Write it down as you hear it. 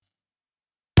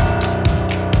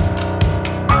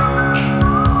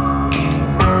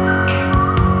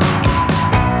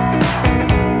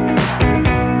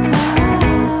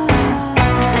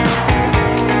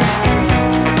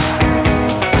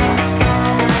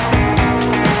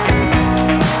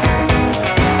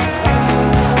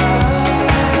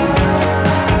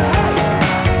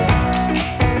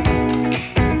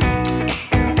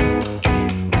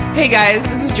guys,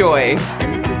 this is Joy.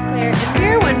 And this is Claire, and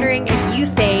we're wondering if you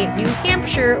say New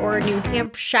Hampshire or New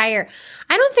Hampshire.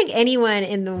 I don't think anyone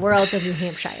in the world says New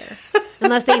Hampshire,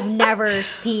 unless they've never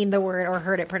seen the word or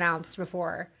heard it pronounced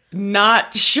before.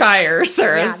 Not Shire,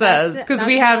 Sarah says, because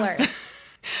we have...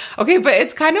 Okay, but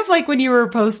it's kind of like when you were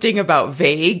posting about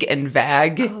vague and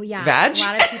vag. Oh, yeah. Vag? A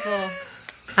lot of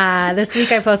people... this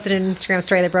week I posted an Instagram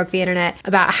story that broke the internet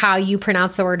about how you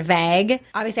pronounce the word vague.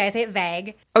 Obviously, I say it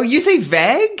vague. Oh, you say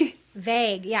vague?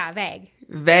 Vague, yeah, vague.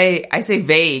 Vague. I say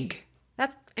vague.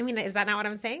 Is that not what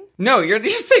I'm saying? No, you're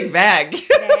just saying vague.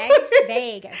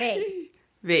 Vague.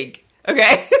 Vague.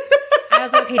 Okay. I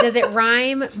was like, okay, does it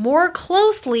rhyme more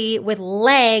closely with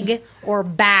leg or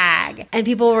bag? And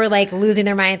people were like losing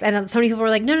their minds. And so many people were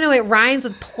like, no, it rhymes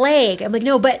with plague. I'm like,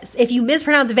 no, but if you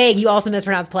mispronounce vague, you also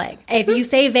mispronounce plague. If you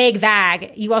say vague,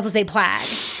 vag, you also say plague.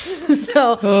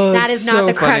 So that is not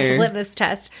the correct litmus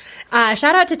test.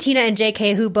 Shout out to Tina and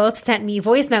JK, who both sent me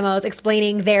voice memos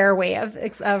explaining their way of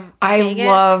I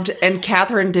loved, and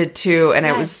Catherine did too, and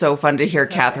it was so fun to hear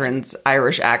Catherine's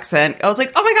Irish accent. I was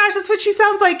like, oh my gosh, that's what she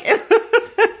sounds like.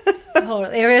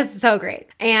 Totally. It was so great.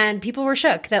 And people were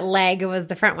shook that leg was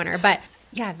the front winner, but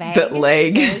yeah, vague. But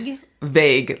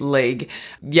vague, leg.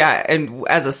 Yeah, and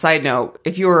as a side note,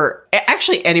 if you're,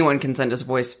 actually anyone can send us a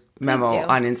voice memo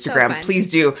on Instagram. So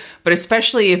please do, but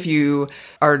especially if you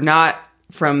are not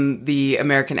from the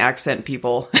American accent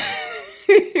people.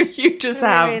 You just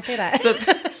have some, well,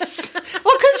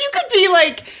 because you could be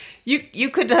like you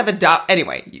could have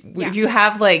if you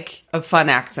have like a fun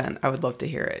accent, I would love to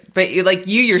hear it. But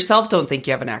you yourself don't think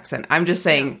you have an accent. I'm just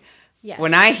saying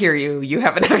when I hear you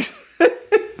have an accent.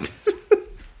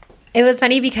 It was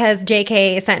funny because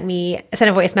JK sent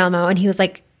a voice memo and he was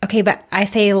like, okay, but I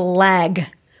say leg.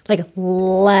 Like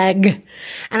leg.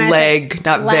 And leg,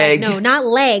 not vague. No, not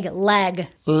leg, leg.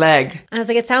 Leg. And I was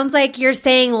like, it sounds like you're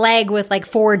saying leg with like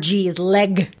 4 G's.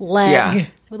 Leg. Yeah.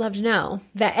 Would love to know.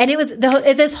 And it was,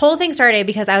 this whole thing started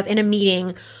because I was in a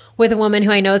meeting with a woman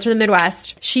who I know is from the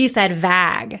Midwest. She said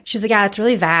vag. She's like, yeah, it's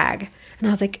really vag. And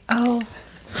I was like, oh,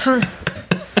 huh.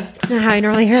 That's not how I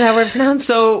normally hear that word pronounced.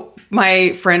 So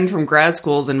my friend from grad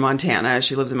school is in Montana.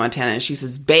 She lives in Montana and she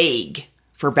says bag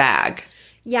for bag.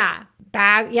 Yeah.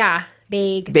 Bag, yeah.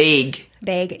 Bag.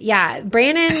 Yeah.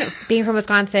 Brandon, being from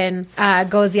Wisconsin,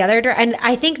 goes the other direction. And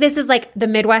I think this is like the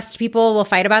Midwest people will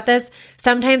fight about this.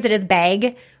 Sometimes it is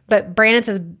bag, but Brandon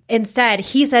says instead,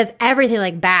 he says everything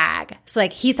like bag. So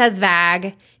like he says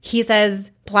vag, he says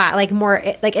like more,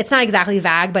 like it's not exactly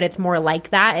vag, but it's more like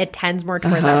that. It tends more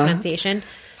towards that pronunciation.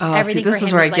 See, this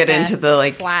is where I get into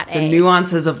the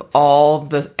nuances of all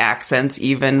the accents,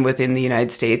 even within the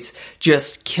United States,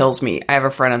 just kills me. I have a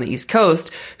friend on the East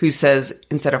Coast who says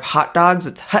instead of hot dogs,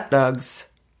 it's hut dogs.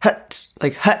 Hut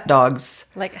dogs.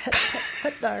 Like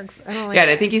hut dogs. I don't like and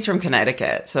I think he's from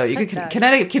Connecticut. So you could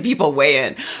Connecticut people weigh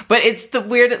in. But it's the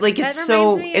weird, like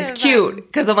it's cute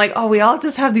because I'm like, oh, we all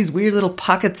just have these weird little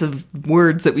pockets of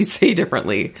words that we say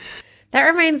differently. That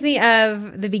reminds me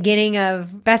of the beginning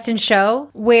of Best in Show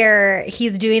where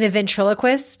he's doing the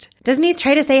ventriloquist. Doesn't he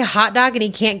try to say hot dog and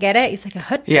he can't get it? He's like a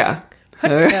hot dog. Yeah. Hot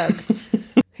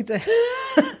dog.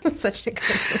 It's such a good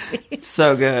movie.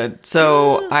 So good.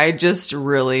 So I just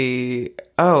really...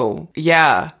 Oh,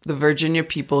 yeah. The Virginia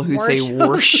people who say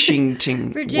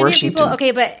Washington. People.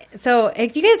 Okay, but so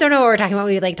if you guys don't know what we're talking about,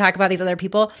 we like talk about these other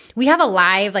people. We have a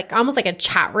live, like almost like a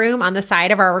chat room on the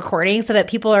side of our recording so that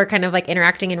people are kind of like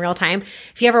interacting in real time.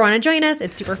 If you ever want to join us,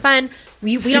 it's super fun.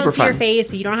 We don't see your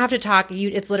face. You don't have to talk.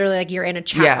 It's literally like you're in a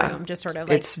chat room, just sort of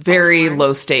like. It's very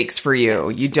low stakes for you.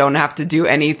 You don't have to do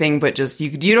anything, but just,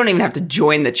 you don't even have to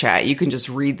join the chat. You can just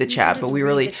read the chat. But we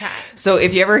really, so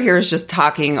if you ever hear us just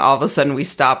talking, all of a sudden we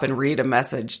stop and read a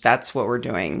message. That's what we're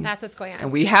doing. That's what's going on.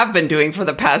 And we have been doing for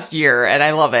the past year, and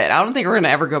I love it. I don't think we're going to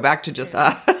ever go back to just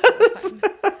us.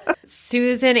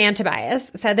 Susan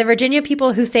Antobias said the Virginia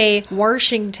people who say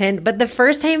Washington, but the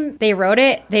first time they wrote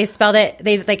it, they spelled it,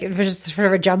 it was just sort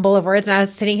of a jumble of words. And I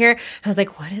was sitting here, I was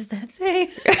like, what does that say?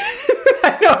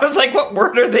 I know. I was like, what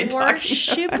word are they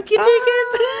talking about?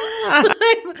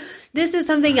 This is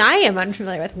something I am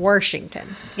unfamiliar with. Washington.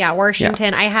 Yeah,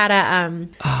 Washington. Yeah. I had a,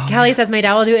 Kelly says my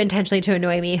dad will do it intentionally to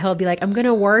annoy me. He'll be like, I'm going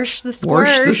to wash the squash.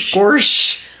 Wash the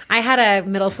squash. I had a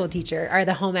middle school teacher, or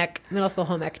the middle school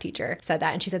home ec teacher said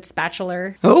that, and she said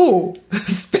spatula. Oh,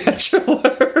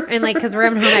 spatula. And like, because we're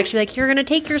having home ec, she'd be like, you're going to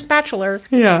take your spatula.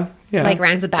 Yeah. Like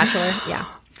rhymes with bachelor. Yeah.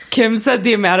 Kim said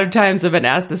the amount of times I've been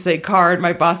asked to say car in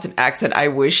my Boston accent, I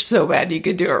wish so bad you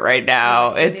could do it right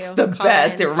now. It's the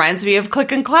best. It reminds me of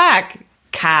click and clack.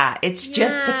 Ka. It's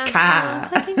just a ka.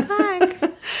 Click and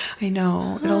clack. I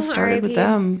know. It all started with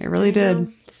them. It really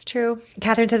did. It's true.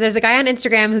 Catherine says there's a guy on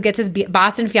Instagram who gets his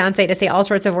Boston fiance to say all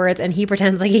sorts of words and he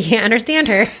pretends like he can't understand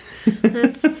her.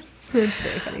 That's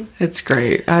very funny. It's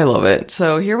great. I love it.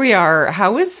 So here we are.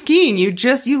 How is skiing? You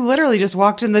literally just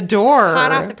walked in the door.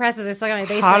 Hot off the presses. I still got my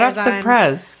base Hot layers off the on.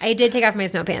 press. I did take off my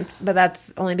snow pants, but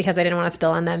that's only because I didn't want to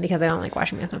spill on them because I don't like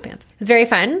washing my snow pants. It was very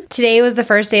fun. Today was the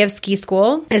first day of ski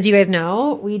school. As you guys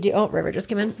know, we do... Oh, River just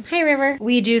came in. Hi, River.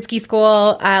 We do ski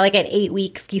school, like an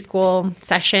 8-week ski school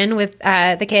session with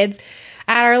the kids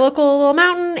at our local little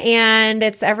mountain, and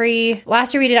it's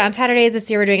last year we did it on Saturdays, this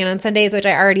year we're doing it on Sundays, which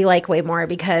I already like way more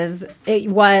because it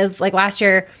was like last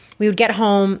year we would get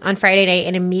home on Friday night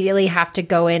and immediately have to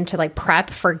go into like prep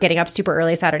for getting up super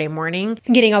early Saturday morning,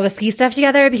 getting all the ski stuff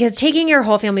together, because taking your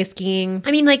whole family skiing,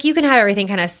 I mean, like you can have everything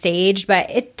kind of staged, but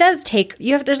it does take,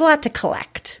 there's a lot to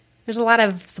collect. There's a lot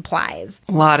of supplies.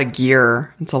 A lot of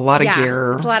gear. It's a lot of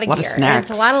gear. It's a lot of gear. Of snacks. And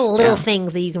it's a lot of little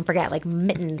things that you can forget, like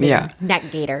mittens Yeah. and neck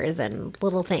gaiters and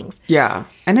little things. Yeah.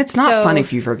 And it's not fun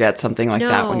if you forget something like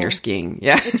that when you're skiing.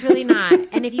 Yeah. It's really not.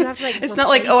 And if you have to like... It's not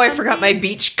like, oh, I forgot my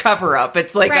beach cover up.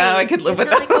 It's like, oh, I could live with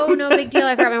that. It's not like, oh, no big deal,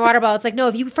 I forgot my water bottle. It's like, no,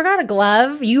 if you forgot a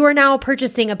glove, you are now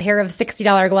purchasing a pair of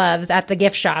 $60 gloves at the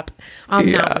gift shop on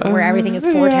the mountain where everything is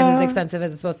 4 times as expensive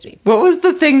as it's supposed to be. What was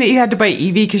the thing that you had to buy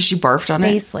Evie because she barfed on it?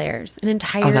 Base layers. An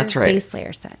entire that's right. base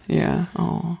layer set. Yeah.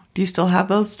 Oh, do you still have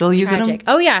those? Still using them?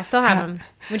 Oh, yeah, I still have them.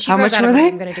 When she How grows much out were of them,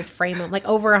 they? I'm going to just frame them. Like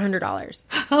over $100.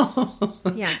 Oh.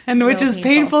 Yeah. And which is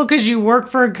painful because you work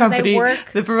for a company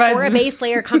that provides... for a base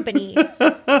layer company.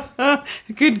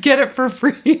 You could get it for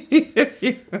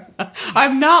free.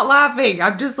 I'm not laughing.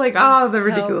 I'm just like, the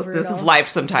ridiculousness of life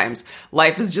sometimes.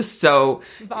 Life is just so...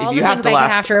 All if you the have things to I laugh...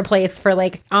 could have to replace for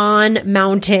like on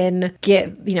mountain,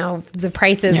 the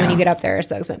prices when you get up there are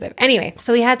so expensive. Anyway,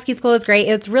 so we had ski school. It was great.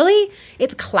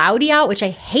 It's cloudy out, which I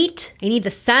hate. I need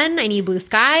the sun. I need blue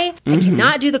sky. I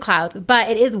cannot do the clouds, but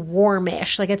it is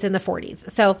warmish. Like it's in the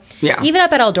 40s. So even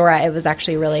up at Eldora, it was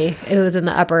actually it was in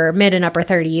the mid and upper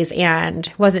 30s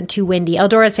and wasn't too windy.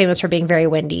 Eldora is famous for being very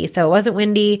windy. So it wasn't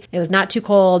windy. It was not too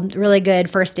cold. Really good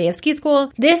first day of ski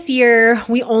school. This year,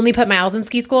 we only put Miles in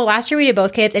ski school. Last year, we did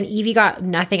both kids and Evie got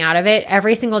nothing out of it.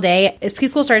 Every single day, ski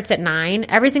school starts at 9.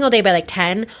 Every single day by like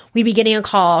 10, we'd be getting a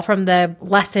call from the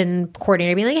lesson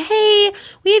coordinator being like, hey,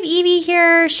 we have Evie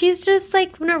here. She's just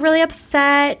like not really upset.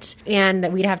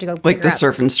 And we'd have to go pick like her the up.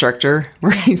 surf instructor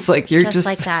where he's like, you're just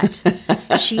like that.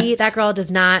 That girl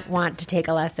does not want to take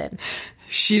a lesson.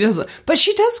 She doesn't, but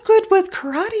she does good with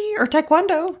karate or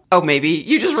taekwondo. Oh, maybe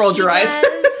you just rolled your eyes.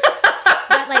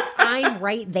 But like I'm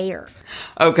right there.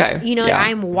 Okay. Like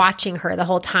I'm watching her the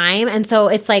whole time. And so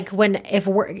it's like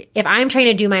if I'm trying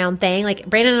to do my own thing, like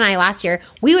Brandon and I last year,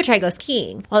 we would try to go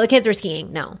skiing while the kids were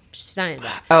skiing. No, she's not into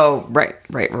that. Oh,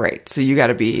 right. So you got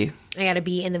to be... I got to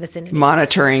be in the vicinity.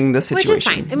 Monitoring the situation. Which is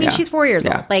fine. I mean, she's 4 years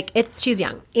old. Like, she's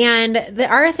young. And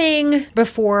our thing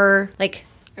before, like,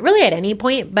 really at any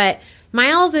point, but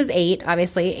Miles is 8,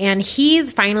 obviously, and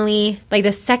he's finally, like,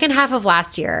 the second half of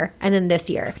last year and then this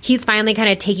year, he's finally kind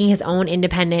of taking his own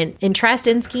independent interest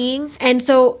in skiing. And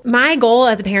so my goal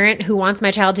as a parent who wants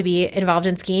my child to be involved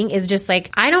in skiing is just,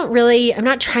 like, I'm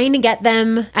not trying to get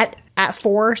them at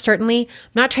 4, certainly.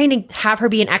 I'm not trying to have her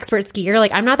be an expert skier.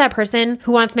 Like, I'm not that person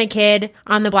who wants my kid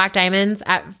on the Black Diamonds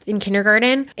in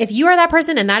kindergarten. If you are that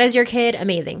person and that is your kid,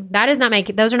 amazing.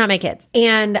 Those are not my kids.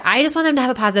 And I just want them to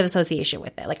have a positive association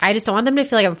with it. Like, I just don't want them to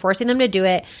feel like I'm forcing them to do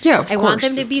it. Yeah, of course. I want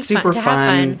them to be super fun, to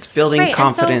have fun. Building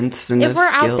confidence and if we're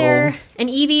skill. out there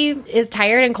and Evie is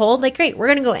tired and cold, like, great, we're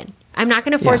going to go in. I'm not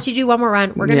going to force you to do one more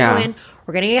run. We're going to go in.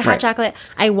 We're going to get hot chocolate.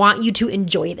 I want you to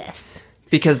enjoy this.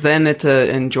 Because then it's an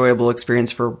enjoyable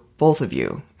experience for both of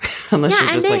you. Unless you're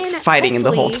just like fighting in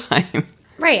the whole time.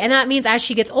 Right. And that means as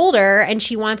she gets older and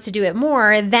she wants to do it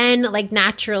more, then like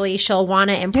naturally she'll want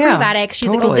to improve at it. 'Cause she's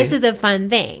like, oh, this is a fun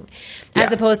thing.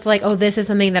 As opposed to like, oh, this is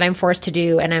something that I'm forced to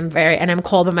do and I'm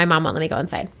cold, but my mom won't let me go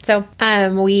inside. So all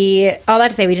that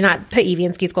to say, we did not put Evie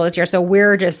in ski school this year. So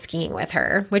we're just skiing with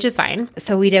her, which is fine.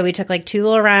 So we took like 2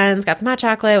 little runs, got some hot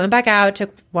chocolate, went back out, took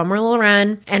one more little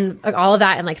run, and like, all of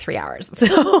that in like 3 hours.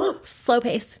 So slow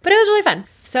pace, but it was really fun.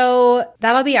 So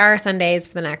that'll be our Sundays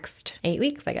for the next 8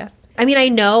 weeks, I guess. I mean, I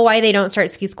know why they don't start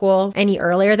ski school any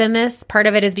earlier than this. Part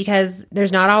of it is because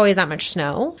there's not always that much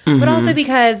snow, but also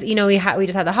because, we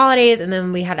just had the holidays and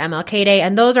then we had MLK Day,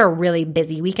 and those are really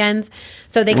busy weekends.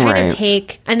 So they kind of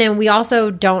take, and then we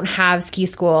also don't have ski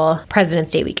school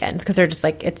President's Day weekend because they're just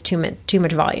like, it's too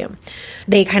much volume.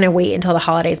 They kind of wait until the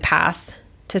holidays pass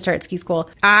to start ski school.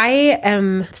 I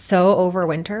am so over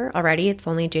winter already. It's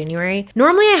only January.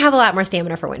 Normally I have a lot more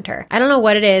stamina for winter. I don't know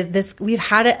what it is.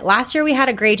 Last year we had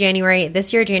a gray January.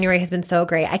 This year January has been so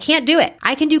gray. I can't do it.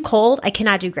 I can do cold. I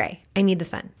cannot do gray. I need the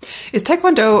sun. Is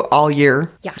Taekwondo all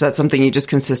year? Yeah. Is that something you just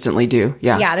consistently do?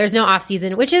 Yeah. Yeah, there's no off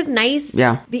season, which is nice.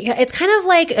 Yeah. Because it's kind of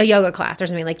like a yoga class or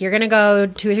something. Like you're going to go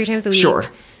 2 or 3 times a week. Sure.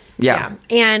 Yeah.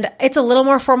 And it's a little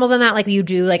more formal than that. Like you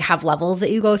do like have levels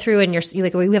that you go through, and you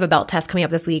like, we have a belt test coming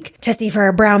up this week, testing for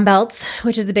our brown belts,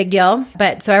 which is a big deal.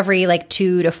 But so every like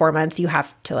 2 to 4 months, you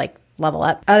have to like level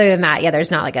up. Other than that, yeah, there's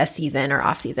not like a season or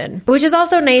off season, which is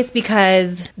also nice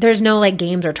because there's no like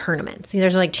games or tournaments.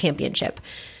 There's no like championship.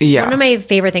 Yeah. One of my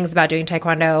favorite things about doing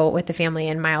Taekwondo with the family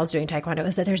and Miles doing Taekwondo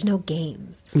is that there's no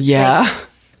games. Yeah. Like,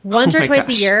 once or twice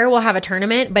a year, we'll have a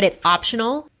tournament, but it's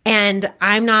optional. And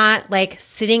I'm not like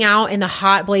sitting out in the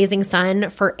hot blazing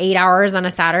sun for 8 hours on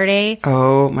a Saturday.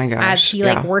 Oh my gosh. As he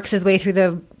like works his way through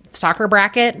the soccer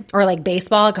bracket or like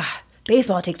baseball. God,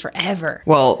 baseball takes forever.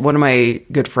 Well, one of my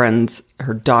good friends,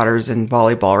 her daughter's in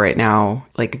volleyball right now.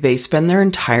 Like they spend their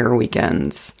entire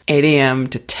weekends, 8 a.m.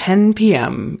 to 10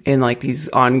 p.m. in like these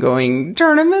ongoing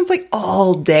tournaments, like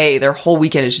all day. Their whole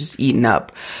weekend is just eaten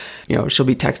up. You know, she'll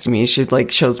be texting me. She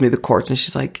like shows me the courts and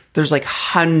she's like, there's like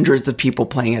hundreds of people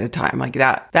playing at a time. Like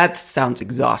that sounds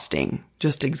exhausting,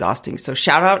 just exhausting. So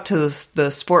shout out to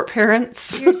the sport parents.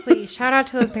 Seriously, shout out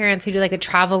to those parents who do like the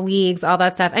travel leagues, all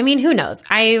that stuff. I mean, who knows?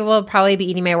 I will probably be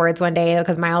eating my words one day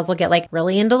because Miles will get like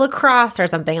really into lacrosse or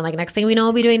something. And like next thing we know,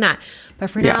 we'll be doing that. But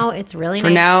for now, it's really nice.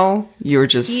 For now, you're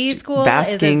just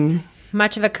basking.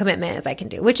 Much of a commitment as I can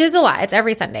do, which is a lot. It's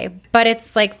every Sunday, but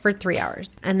it's like for 3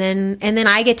 hours. And then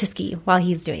I get to ski while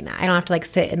he's doing that. I don't have to like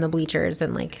sit in the bleachers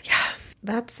and like,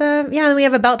 that's and we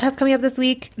have a belt test coming up this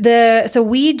week. So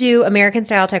we do American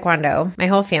style Taekwondo. My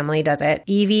whole family does it.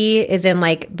 Evie is in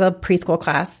like the preschool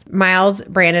class. Miles,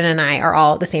 Brandon, and I are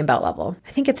all at the same belt level.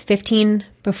 I think it's 15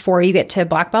 before you get to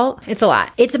black belt. It's a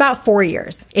lot. It's about 4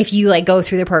 years if you like go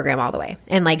through the program all the way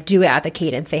and like do it at the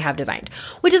cadence they have designed,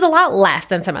 which is a lot less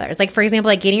than some others. Like for example,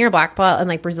 like getting your black belt in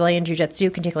like Brazilian Jiu-Jitsu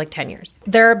can take like 10 years.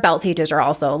 Their belt stages are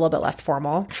also a little bit less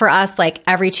formal. For us, like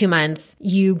every 2 months,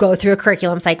 you go through a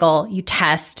curriculum cycle, you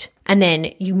test, and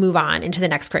then you move on into the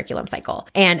next curriculum cycle.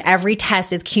 And every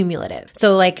test is cumulative.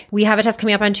 So like we have a test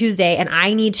coming up on Tuesday and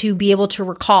I need to be able to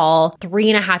recall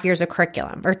 3.5 years of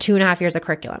curriculum or 2.5 years of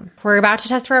curriculum. We're about to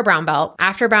test for a brown belt.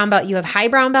 After brown belt, you have high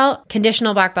brown belt,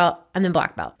 conditional black belt, and then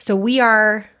black belt. So we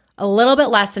are a little bit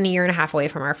less than 1.5 years away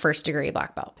from our first degree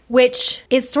black belt, which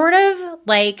is sort of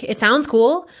like, it sounds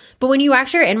cool, but when you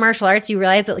actually are in martial arts, you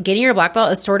realize that getting your black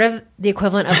belt is sort of the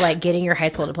equivalent of like getting your high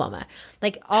school diploma.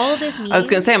 Like all of this means... I was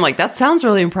going to say, I'm like, that sounds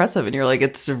really impressive. And you're like,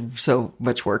 it's so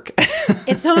much work.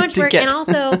 It's so much work. And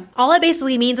also all it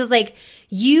basically means is like,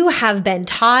 you have been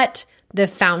taught the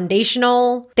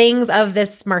foundational things of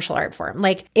this martial art form.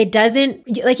 Like it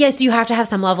doesn't, like, yes, you have to have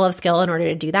some level of skill in order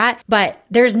to do that, but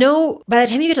there's no, by the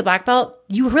time you get to black belt,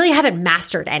 you really haven't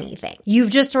mastered anything. You've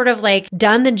just sort of like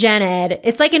done the gen ed.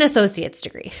 It's like an associate's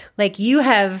degree. Like you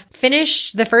have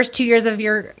finished the first 2 years of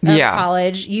your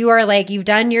college. You are like, you've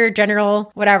done your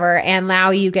general whatever. And now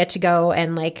you get to go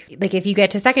and like if you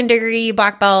get to second degree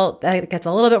black belt, that gets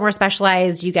a little bit more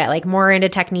specialized. You get like more into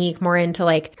technique, more into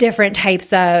like different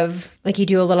types of, like you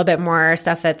do a little bit more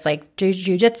stuff that's like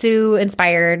jiu-jitsu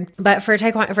inspired. But for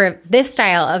Taekwondo, for this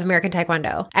style of American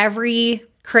Taekwondo, every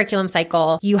curriculum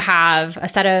cycle, you have a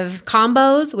set of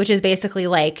combos, which is basically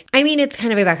like, I mean, it's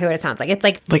kind of exactly what it sounds like. It's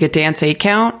like a dance 8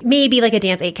 count? Maybe like a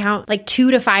dance 8 count, like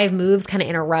 2 to 5 moves kind of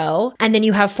in a row. And then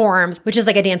you have forms, which is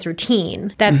like a dance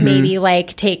routine that's maybe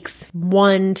like takes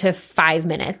 1 to 5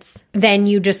 minutes. Then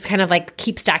you just kind of like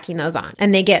keep stacking those on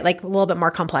and they get like a little bit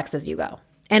more complex as you go.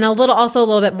 And also a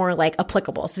little bit more like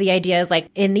applicable. So the idea is like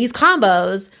in these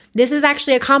combos, this is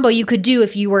actually a combo you could do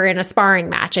if you were in a sparring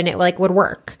match and it like would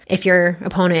work if your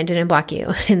opponent didn't block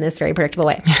you in this very predictable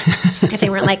way. If they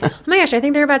weren't like, oh my gosh, I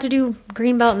think they're about to do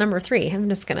green belt number 3. I'm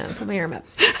just going to put my arm up.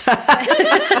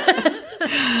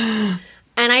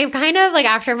 And I kind of like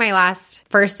after my last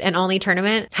first and only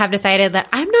tournament have decided that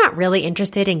I'm not really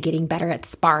interested in getting better at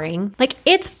sparring. Like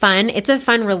it's fun. It's a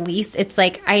fun release. It's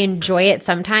like I enjoy it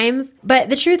sometimes. But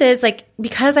the truth is like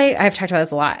because I've talked about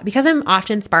this a lot, because I'm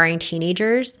often sparring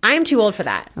teenagers, I'm too old for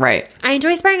that. Right. I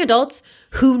enjoy sparring adults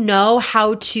who know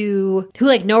who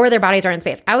like know where their bodies are in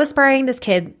space. I was sparring this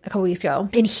kid a couple weeks ago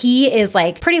and he is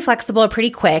like pretty flexible,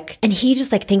 pretty quick. And he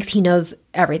just like thinks he knows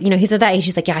everything. You know, he's at that age.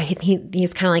 He's like, yeah,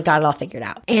 he's kind of like got it all figured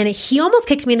out. And he almost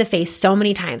kicked me in the face so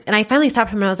many times. And I finally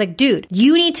stopped him and I was like, dude,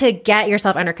 you need to get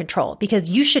yourself under control because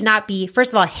you should not be,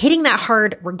 first of all, hitting that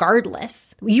hard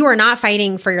regardless. You are not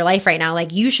fighting for your life right now.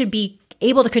 Like you should be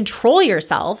able to control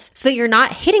yourself so that you're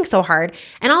not hitting so hard.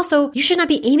 And also, you should not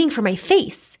be aiming for my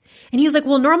face. And he was like,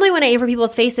 well, normally when I aim for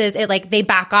people's faces, it like they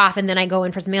back off and then I go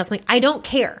in for something else. I'm like, I don't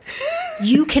care.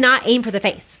 You cannot aim for the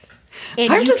face.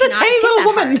 And I'm just a tiny little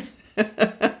woman.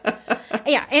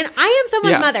 Yeah, and I am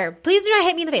someone's mother. Please do not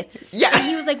hit me in the face. Yeah. And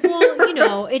he was like, well, you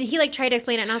know, and he like tried to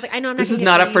explain it, and I was like, I know I'm not. This is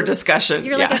not up for discussion.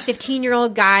 You're like a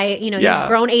 15-year-old guy. You know, you've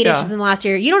grown 8 inches in the last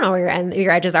year. You don't know where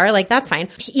your edges are. Like, that's fine.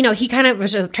 You know, he kind of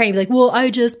was just trying to be like, well, I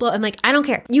just blow. I'm like, I don't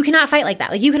care. You cannot fight like that.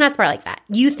 Like, you cannot spar like that.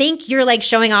 You think you're like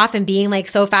showing off and being like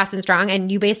so fast and strong,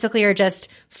 and you basically are just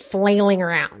flailing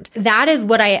around. That is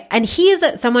what and he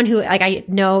is someone who like I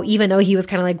know, even though he was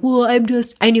kind of like, well,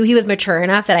 I knew he was mature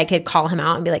enough that I could call him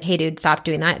out and be like, hey dude, stop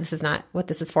doing that. This is not what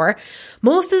this is for.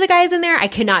 Most of the guys in there, I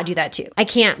cannot do that too. I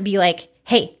can't be like,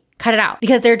 hey, cut it out,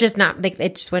 because they're just not like,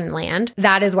 it just wouldn't land.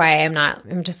 That is why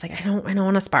I'm just like, I don't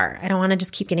want to spar. I don't want to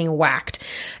just keep getting whacked.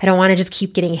 I don't want to just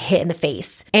keep getting hit in the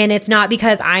face. And it's not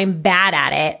because I'm bad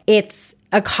at it. It's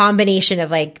a combination of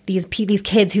like these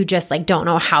kids who just like don't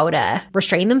know how to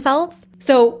restrain themselves.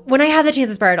 So when I have the chance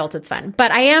to spar adults, it's fun.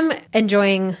 But I am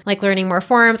enjoying like learning more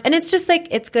forms, and it's just like,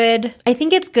 it's good. I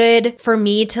think it's good for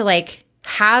me to like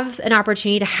have an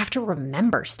opportunity to have to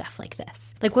remember stuff like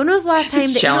this. Like, when was the last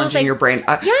time that challenging your brain?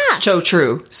 So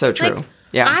true. So true. Like,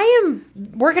 yeah. I am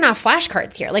working off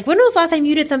flashcards here. Like, when was the last time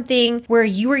you did something where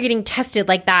you were getting tested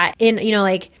like that in, you know,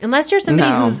 like, unless you're somebody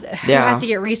who has to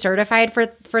get recertified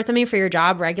for something for your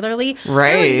job regularly.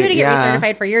 Right. You had to get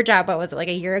recertified for your job. What was it, like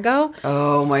a year ago?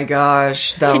 Oh my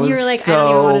gosh. That was you were like, so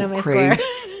I don't even want to know my crazy.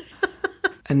 score.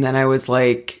 And then I was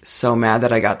like so mad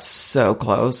that I got so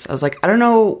close. I was like, I don't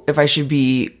know if I should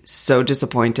be so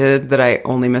disappointed that I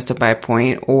only missed it by a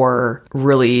point, or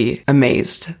really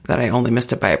amazed that I only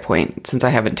missed it by a point, since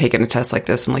I haven't taken a test like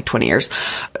this in like 20 years.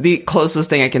 The closest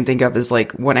thing I can think of is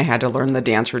like when I had to learn the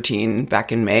dance routine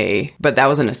back in May, but that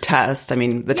wasn't a test. I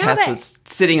mean, the test was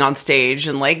sitting on stage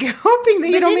and like hoping that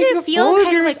you don't make a fool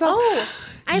of yourself. Like, oh,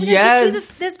 I have to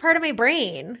choose this part of my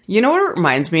brain. You know what it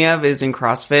reminds me of is in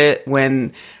CrossFit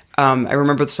when I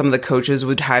remember some of the coaches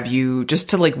would have you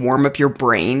just to like warm up your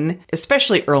brain,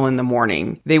 especially early in the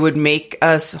morning. They would make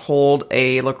us hold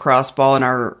a lacrosse ball in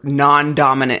our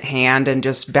non-dominant hand and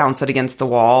just bounce it against the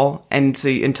wall, and so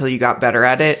until you got better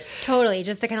at it. Totally,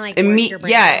 just to kind of like work your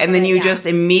brain. Yeah, and then you just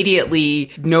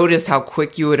immediately notice how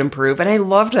quick you would improve. And I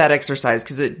loved that exercise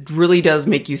because it really does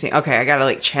make you think, okay, I got to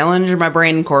like challenge my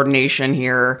brain coordination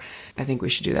here. I think we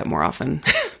should do that more often.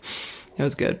 It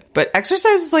was good. But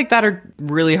exercises like that are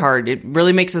really hard. It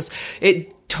really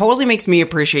it totally makes me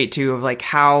appreciate too of like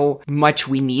how much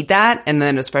we need that. And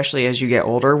then especially as you get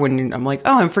older, when I'm like,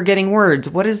 oh, I'm forgetting words.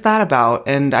 What is that about?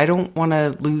 And I don't want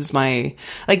to lose my,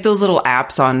 like those little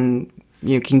apps on,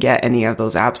 you can get any of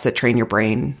those apps that train your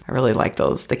brain. I really like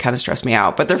those. They kind of stress me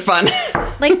out, but they're fun.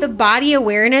 Like the body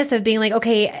awareness of being like,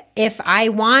 okay, if I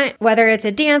want, whether it's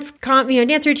a dance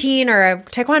routine or a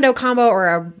taekwondo combo,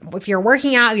 or if you're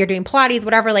working out, if you're doing Pilates,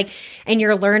 whatever, like, and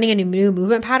you're learning a new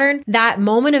movement pattern, that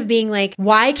moment of being like,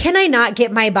 why can I not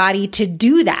get my body to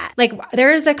do that? Like,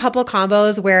 there's a couple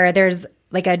combos where there's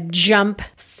like a jump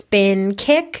spin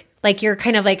kick, like you're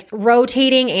kind of like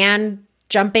rotating and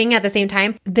jumping at the same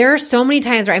time. There are so many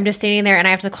times where I'm just standing there and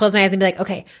I have to close my eyes and be like,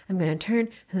 okay, I'm going to turn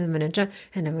and I'm going to jump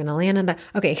and I'm going to land on that.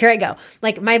 Okay, here I go.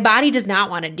 Like, my body does not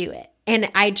want to do it.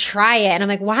 And I try it and I'm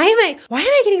like, why am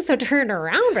I getting so turned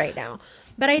around right now?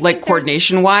 But I think like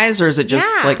coordination wise, or is it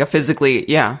just like a physically,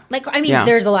 like, I mean,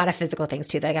 there's a lot of physical things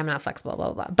too. Like, I'm not flexible,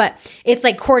 blah, blah, blah. But it's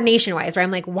like coordination wise, where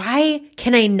I'm like, why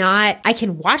can I not, I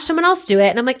can watch someone else do it.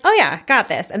 And I'm like, oh yeah, got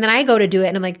this. And then I go to do it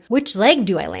and I'm like, which leg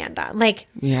do I land on? Like,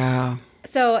 yeah.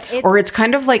 So it's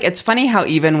kind of like, it's funny how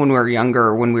even when we were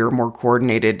younger, when we were more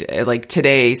coordinated, like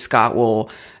today, Scott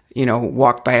will,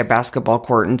 walk by a basketball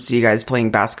court and see guys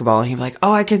playing basketball. And he'd be like,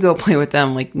 oh, I could go play with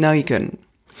them. Like, no, you couldn't.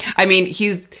 I mean,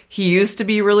 he used to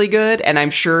be really good. And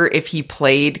I'm sure if he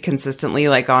played consistently,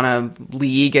 like on a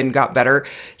league and got better,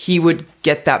 he would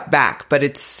get that back. But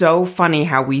it's so funny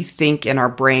how we think in our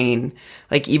brain.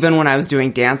 Like, even when I was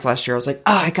doing dance last year, I was like,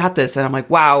 oh, I got this. And I'm like,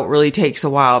 wow, it really takes a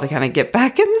while to kind of get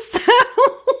back in the saddle.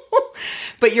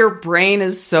 But your brain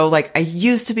is so like, I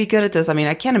used to be good at this. I mean,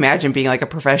 I can't imagine being like a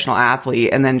professional athlete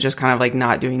and then just kind of like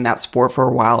not doing that sport for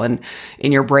a while. And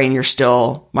in your brain, you're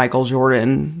still Michael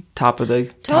Jordan, top of your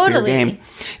game,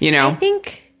 I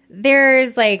think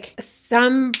there's like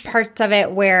some parts of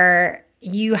it where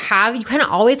you kind of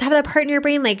always have that part in your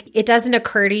brain. Like, it doesn't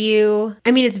occur to you. I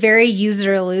mean, it's very use it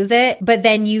or lose it, but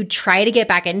then you try to get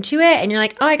back into it and you're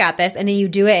like, oh, I got this. And then you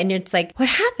do it and it's like, what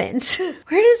happened?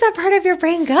 Where does that part of your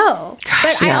brain go?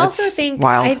 Gosh, but I also think,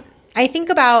 wild. I think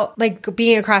about like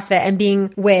being a CrossFit and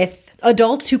being with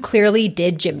adults who clearly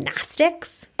did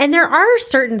gymnastics. And there are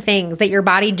certain things that your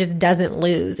body just doesn't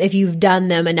lose if you've done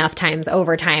them enough times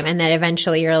over time. And then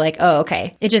eventually you're like, oh,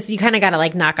 okay. You kind of got to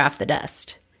like knock off the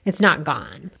dust. It's not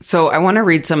gone. So I want to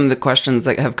read some of the questions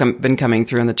that have been coming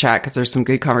through in the chat because there's some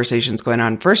good conversations going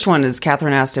on. First one is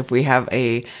Catherine asked if we have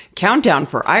a countdown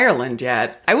for Ireland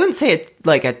yet. I wouldn't say it's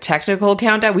like a technical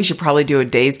countdown. We should probably do a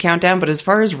day's countdown. But as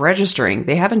far as registering,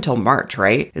 they have until March,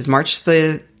 right? Is March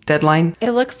the deadline?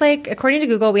 It looks like, according to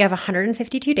Google, we have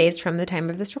 152 days from the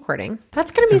time of this recording. That's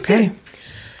going to be soon.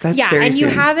 That's very soon.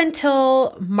 You have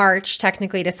until March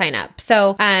technically to sign up.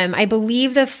 So I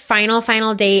believe the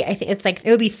final date, I think it's like,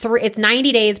 it would be it's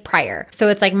 90 days prior. So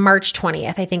it's like March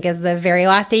 20th, I think is the very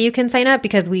last day you can sign up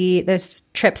because this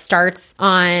trip starts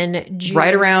on June.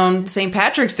 Right around St.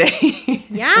 Patrick's Day.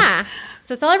 Yeah.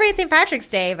 So celebrate St. Patrick's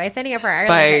Day by signing up for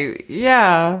Ireland.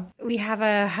 Yeah. We have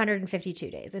 152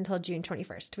 days until June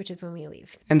 21st, which is when we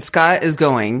leave. And Scott is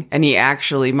going, and he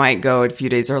actually might go a few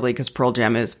days early because Pearl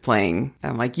Jam is playing.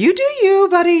 I'm like, you do you,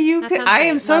 buddy. I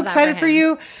am so excited for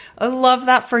you. I love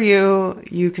that for you.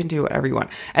 You can do whatever you want.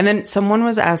 And then someone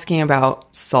was asking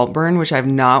about Saltburn, which I've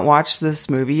not watched this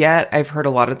movie yet. I've heard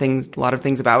a lot of things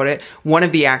about it. One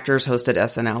of the actors hosted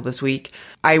SNL this week.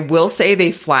 I will say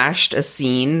they flashed a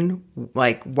scene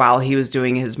like while he was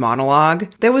doing his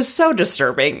monologue that was so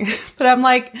disturbing. But I'm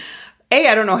like,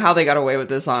 I don't know how they got away with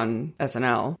this on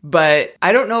SNL, but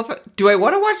I don't know do I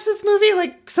want to watch this movie?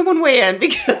 Like, someone weigh in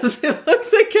because it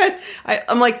looks like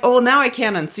I'm like, oh, well, now I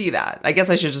can't unsee that. I guess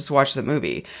I should just watch the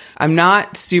movie. I'm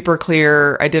not super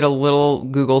clear. I did a little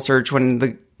Google search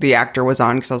when the actor was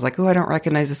on because I was like, oh, I don't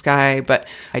recognize this guy. But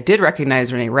I did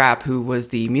recognize Renee Rapp, who was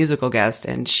the musical guest,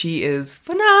 and she is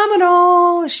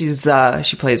phenomenal. She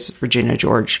plays Regina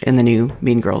George in the new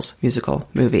Mean Girls musical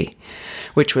movie,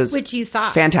 which you saw.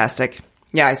 Fantastic.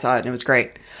 Yeah, I saw it and it was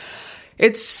great.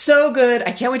 It's so good.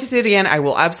 I can't wait to see it again. I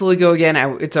will absolutely go again.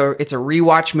 It's a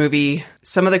rewatch movie.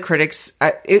 Some of the critics,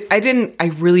 I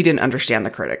really didn't understand the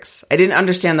critics. I didn't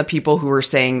understand the people who were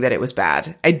saying that it was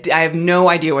bad. I have no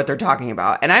idea what they're talking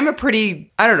about. And I'm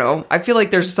I don't know. I feel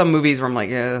like there's some movies where I'm like,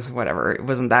 whatever. It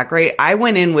wasn't that great. I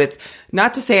went in with,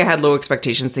 not to say I had low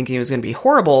expectations thinking it was going to be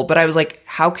horrible, but I was like,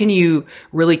 how can you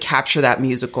really capture that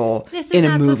musical in a movie? This is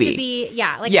not supposed to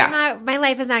be, my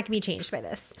life is not going to be changed by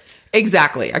this.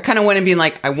 Exactly. I kind of went in being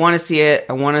like, I want to see it.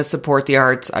 I want to support the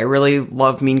arts. I really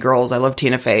love Mean Girls. I love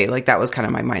Tina Fey. Like, that was kind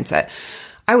of my mindset.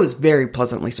 I was very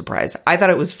pleasantly surprised. I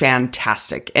thought it was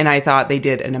fantastic. And I thought they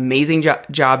did an amazing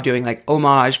job doing like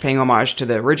paying homage to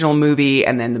the original movie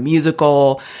and then the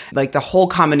musical, like the whole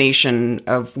combination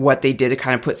of what they did to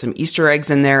kind of put some Easter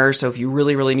eggs in there. So if you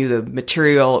really, really knew the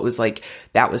material, it was like,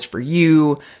 that was for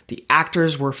you. The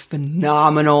actors were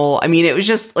phenomenal. I mean, it was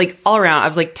just like all around. I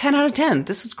was like 10 out of 10.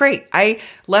 This was great. I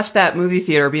left that movie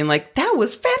theater being like, that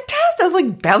was fantastic. I was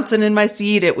like bouncing in my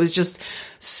seat. It was just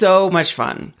so much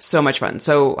fun. So much fun.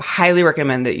 So highly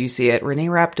recommend that you see it. Renee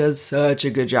Rapp does such a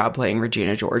good job playing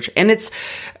Regina George. And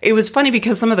it was funny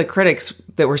because some of the critics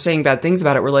that were saying bad things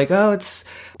about it were like, oh,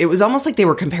 it was almost like they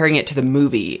were comparing it to the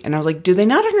movie. And I was like, do they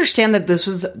not understand that this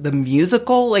was the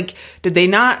musical? Like, did they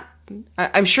not?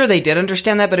 I'm sure they did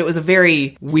understand that, but it was a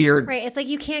very weird. Right. It's like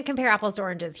you can't compare apples to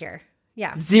oranges here.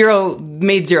 Yeah.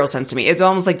 Made zero sense to me. It's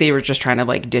almost like they were just trying to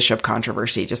like dish up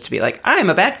controversy just to be like, I'm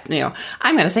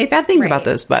going to say bad things about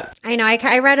this. But I know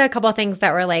I read a couple of things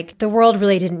that were like, the world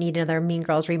really didn't need another Mean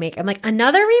Girls remake. I'm like,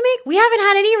 another remake? We haven't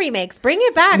had any remakes. Bring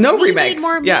it back. We need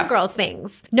more Mean Girls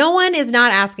things. No one is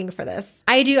not asking for this.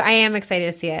 I am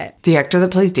excited to see it. The actor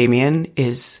that plays Damien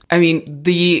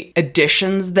the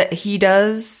additions that he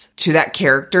does to that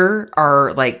character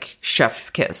are like chef's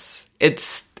kiss.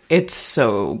 It's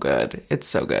so good. It's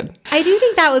so good. I do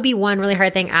think that would be one really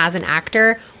hard thing as an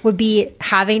actor would be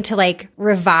having to like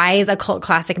revise a cult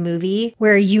classic movie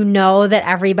where you know that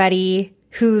everybody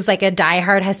who's like a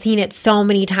diehard has seen it so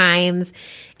many times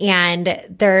and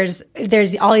there's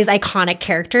all these iconic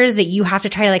characters that you have to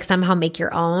try to like somehow make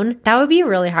your own. That would be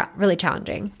really hard, really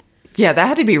challenging. Yeah, that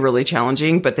had to be really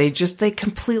challenging, but they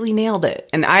completely nailed it.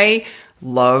 And I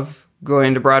love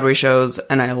going to Broadway shows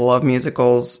and I love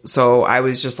musicals. So I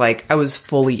was just like, I was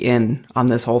fully in on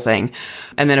this whole thing.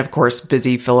 And then of course,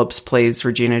 Busy Phillips plays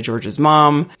Regina George's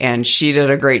mom and she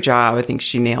did a great job. I think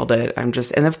she nailed it. And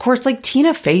of course, like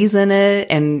Tina Fey's in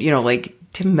it and, like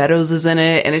Tim Meadows is in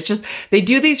it. And it's just, they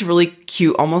do these really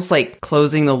cute, almost like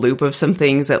closing the loop of some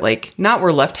things that like not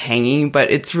were left hanging, but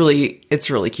it's really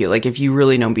cute. Like if you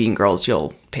really know Mean Girls,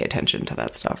 you'll pay attention to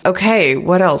that stuff. Okay.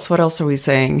 What else? What else are we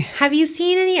saying? Have you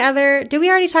seen any other, did we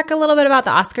already talk a little bit about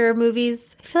the Oscar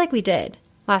movies? I feel like we did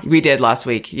We did last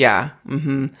week. Yeah.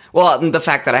 Mm-hmm. Well, the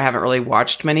fact that I haven't really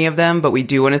watched many of them, but we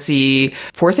do want to see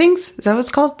Poor Things. Is that what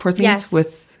it's called? Poor Things? Yes.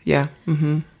 With, yeah.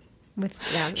 Mm-hmm.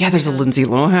 There's a Lindsay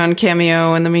Lohan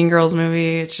cameo in the Mean Girls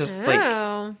movie. It's just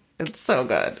it's so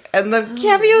good. And the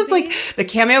cameo's the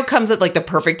cameo comes at like the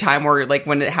perfect time where like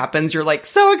when it happens, you're like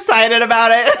so excited about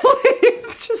it.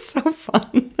 It's just so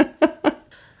fun.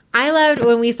 I loved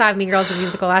when we saw Mean Girls the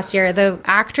musical last year. The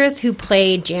actress who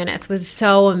played Janice was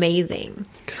so amazing.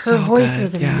 Her voice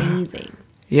was amazing.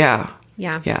 Yeah.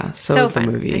 Yeah. Yeah. So is the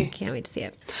movie. I can't wait to see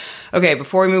it. Okay,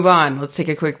 before we move on, let's take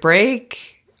a quick break.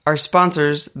 Our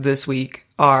sponsors this week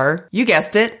are, you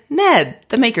guessed it, Ned,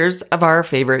 the makers of our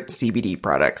favorite CBD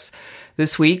products.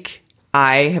 This week,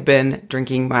 I have been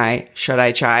drinking my Shut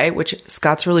Eye Chai, which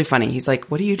Scott's really funny. He's like,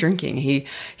 what are you drinking?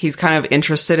 He's kind of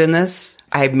interested in this.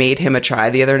 I made him a chai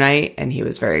the other night and he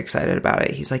was very excited about it.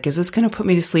 He's like, is this going to put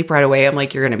me to sleep right away? I'm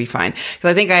like, you're going to be fine.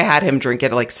 Because I think I had him drink it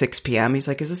at like 6 p.m. He's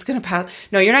like, is this going to pass?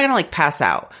 No, you're not going to like pass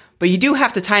out. But you do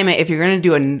have to time it if you're going to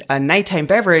do a nighttime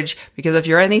beverage, because if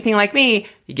you're anything like me,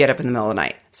 you get up in the middle of the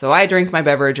night. So I drink my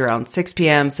beverage around 6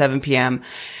 p.m., 7 p.m.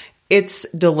 It's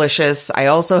delicious. I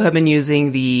also have been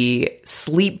using the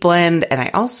Sleep Blend, and I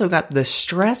also got the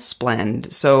Stress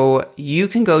Blend. So you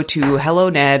can go to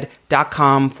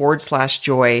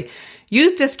helloned.com/joy.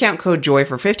 Use discount code JOY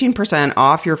for 15%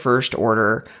 off your first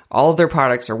order. All of their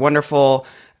products are wonderful.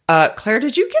 Claire,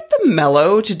 did you get the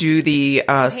Mellow to do the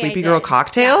Sleepy Girl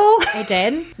cocktail? Yeah, I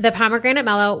did. The pomegranate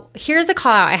Mellow. Here's a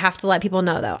call out I have to let people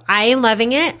know, though. I am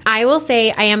loving it. I will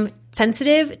say I am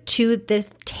sensitive to the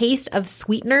taste of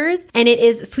sweeteners, and it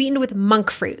is sweetened with monk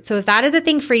fruit. So if that is a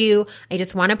thing for you, I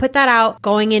just want to put that out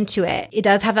going into it. It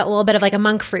does have a little bit of like a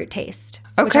monk fruit taste.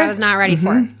 Which I was not ready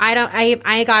for.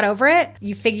 I got over it.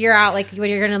 You figure out like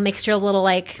when you're going to mix your little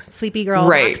like Sleepy Girl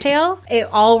cocktail, it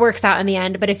all works out in the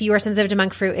end. But if you are sensitive to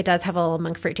monk fruit, it does have a little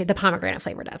monk fruit too. The pomegranate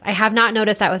flavor does. I have not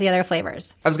noticed that with the other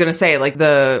flavors. I was going to say like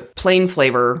the plain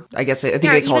flavor, I think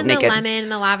they call it naked. Even the lemon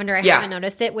and the lavender, I haven't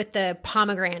noticed it with the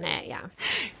pomegranate. Yeah.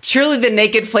 Surely the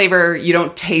naked flavor, you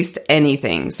don't taste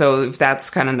anything. So if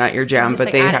that's kind of not your jam,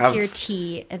 but they add have it to your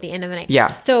tea at the end of the night.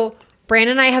 Yeah. So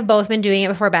Brandon and I have both been doing it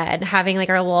before bed, having like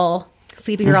our little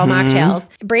Sleepy Girl mocktails.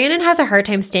 Brandon has a hard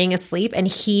time staying asleep, and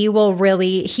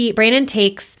Brandon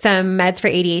takes some meds for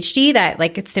ADHD that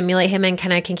like stimulate him and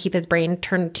kind of can keep his brain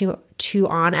turned to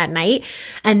on at night.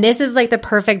 And this is like the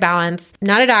perfect balance.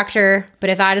 Not a doctor, but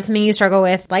if that is something you struggle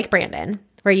with, like Brandon,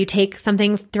 where you take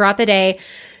something throughout the day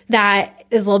that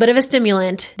is a little bit of a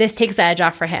stimulant, this takes the edge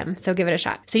off for him. So give it a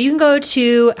shot. So you can go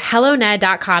to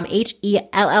helloned.com,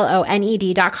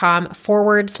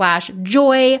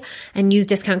 HELLONED.com/joy and use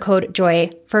discount code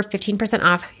JOY for 15%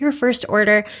 off your first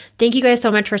order. Thank you guys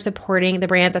so much for supporting the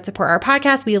brands that support our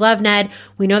podcast. We love Ned.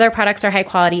 We know their products are high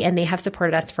quality and they have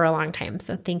supported us for a long time.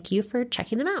 So thank you for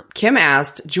checking them out. Kim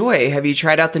asked, Joy, have you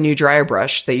tried out the new dryer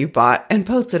brush that you bought and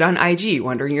posted on IG?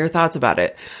 Wondering your thoughts about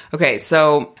it. Okay,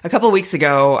 so a couple of weeks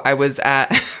ago, I was at,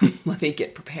 let me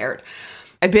get prepared.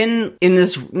 I've been in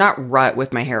this, not rut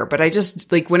with my hair, but I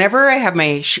just, like, whenever I have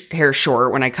my hair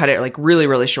short, when I cut it, like, really,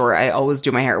 really short, I always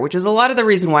do my hair, which is a lot of the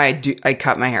reason why I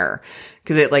cut my hair.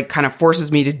 Because it, like, kind of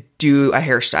forces me to do a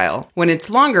hairstyle. When it's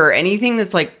longer, anything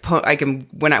that's, like,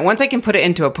 once I can put it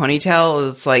into a ponytail,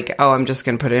 it's like, oh, I'm just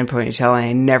going to put it in a ponytail, and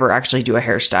I never actually do a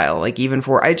hairstyle. Like, even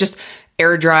I just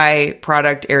air dry,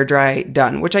 product, air dry,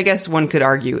 done. Which I guess one could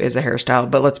argue is a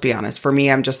hairstyle, but let's be honest. For me,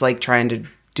 I'm just, like, trying to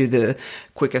do the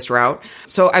quickest route.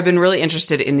 So I've been really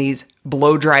interested in these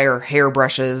blow dryer hair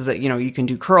brushes that, you can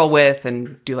do curl with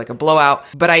and do like a blowout.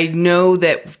 But I know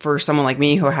that for someone like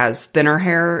me who has thinner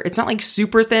hair, it's not like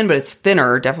super thin, but it's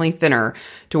thinner, definitely thinner,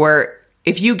 to where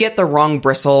if you get the wrong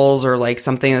bristles or like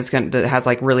something that has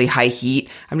like really high heat,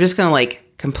 I'm just going to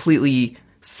like completely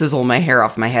sizzle my hair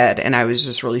off my head. And I was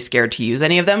just really scared to use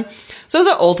any of them. So I was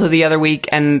at Ulta the other week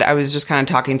and I was just kind of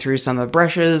talking through some of the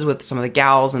brushes with some of the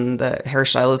gals, and the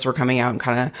hairstylists were coming out and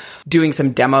kind of doing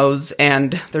some demos.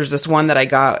 And there's this one that I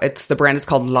got. The brand is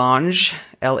called Lange,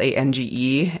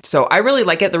 Lange. So I really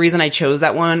like it. The reason I chose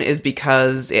that one is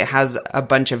because it has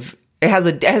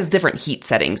it has different heat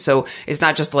settings. So it's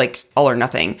not just like all or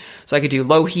nothing. So I could do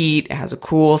low heat. It has a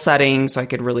cool setting. So I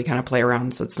could really kind of play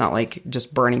around. So it's not like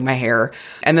just burning my hair.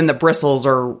 And then the bristles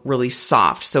are really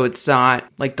soft. So it's not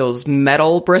like those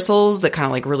metal bristles that kind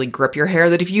of like really grip your hair,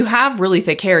 that if you have really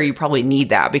thick hair, you probably need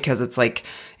that, because it's like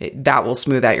that will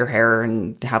smooth out your hair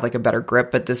and have like a better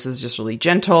grip. But this is just really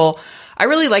gentle. I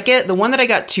really like it. The one that I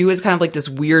got too is kind of like this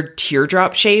weird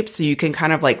teardrop shape. So you can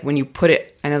kind of like, when you put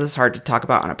it, I know this is hard to talk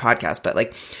about on a podcast, but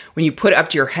like when you put it up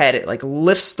to your head, it like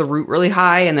lifts the root really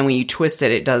high. And then when you twist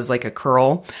it, it does like a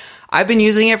curl. I've been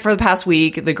using it for the past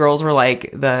week. The girls were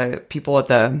like, the people at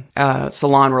the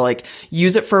salon were like,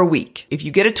 use it for a week. If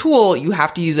you get a tool, you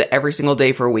have to use it every single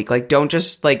day for a week. Like, don't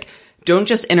just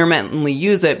intermittently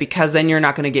use it, because then you're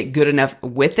not going to get good enough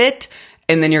with it.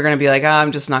 And then you're going to be like, oh,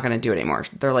 I'm just not going to do it anymore.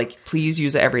 They're like, please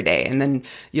use it every day. And then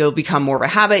you'll become more of a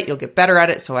habit. You'll get better at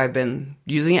it. So I've been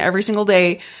using it every single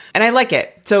day and I like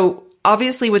it. So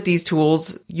obviously with these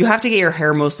tools, you have to get your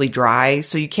hair mostly dry.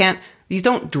 So these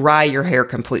don't dry your hair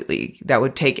completely. That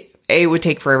would take, it would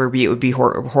take forever. B, it would be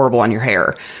horrible on your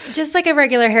hair. Just like a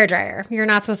regular hair dryer. You're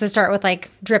not supposed to start with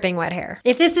like dripping wet hair.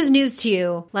 If this is news to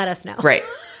you, let us know. Right.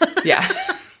 Yeah.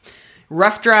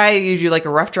 Rough dry, you do like a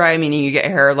rough dry, meaning you get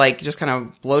hair, like just kind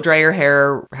of blow dry your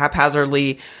hair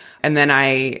haphazardly. And then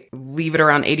I leave it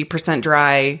around 80%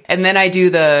 dry. And then I do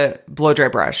the blow dry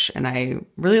brush and I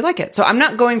really like it. So I'm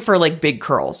not going for like big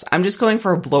curls. I'm just going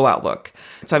for a blowout look.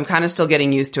 So I'm kind of still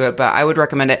getting used to it, but I would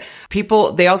recommend it.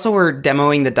 They also were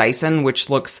demoing the Dyson, which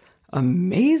looks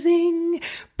amazing,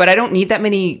 but I don't need that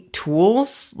many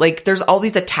tools. Like there's all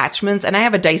these attachments and I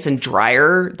have a Dyson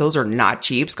dryer. Those are not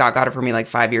cheap. Scott got it for me like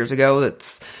 5 years ago.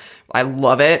 I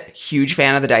love it. Huge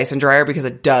fan of the Dyson dryer because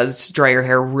it does dry your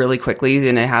hair really quickly.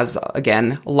 And it has,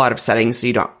 again, a lot of settings so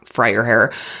you don't fry your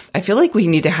hair. I feel like we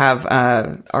need to have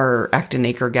our Acton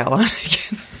Acre gal on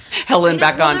again. Helen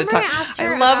back on to talk.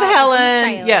 I love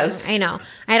Helen. Yes. I know.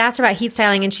 I had asked her about heat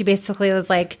styling and she basically was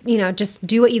like, just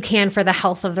do what you can for the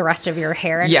health of the rest of your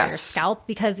hair and your scalp,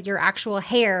 because your actual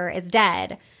hair is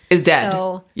dead.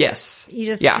 So yes. You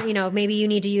just, maybe you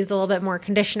need to use a little bit more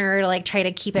conditioner to like try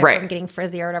to keep it from getting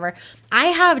frizzy or whatever. I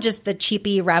have just the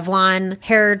cheapy Revlon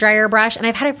hair dryer brush and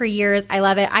I've had it for years. I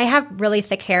love it. I have really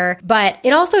thick hair, but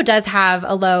it also does have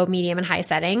a low, medium, and high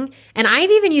setting. And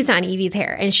I've even used it on Evie's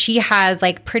hair and she has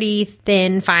like pretty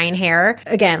thin, fine hair.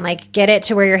 Again, like get it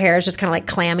to where your hair is just kind of like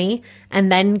clammy and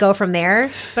then go from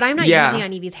there. But I'm not using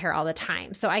on Evie's hair all the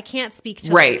time. So I can't speak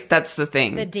to that's the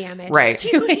thing. The damage it's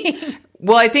doing.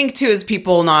 Well, I think too is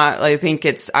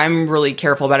I'm really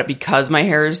careful about it because my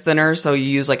hair is thinner. So you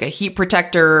use like a heat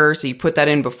protector. So you put that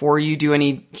in before you do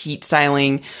any heat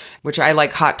styling, which I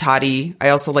like Hot Toddy. I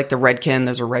also like the Redken.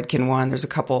 There's a Redken one. There's a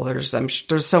couple. There's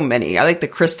so many. I like the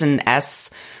Kristen S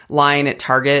line at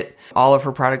Target. All of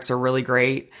her products are really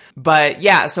great. But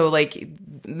yeah, so like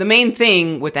the main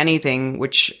thing with anything,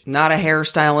 which not a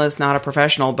hairstylist, not a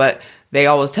professional, but they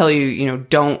always tell you,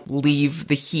 don't leave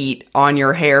the heat on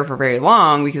your hair for very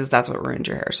long because that's what ruins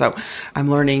your hair. So I'm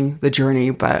learning the journey,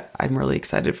 but I'm really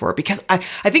excited for it because I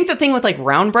think the thing with like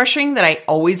round brushing that I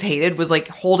always hated was like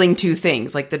holding two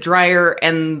things, like the dryer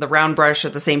and the round brush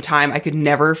at the same time. I could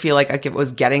never feel like I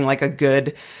was getting like a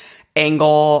good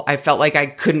angle. I felt like I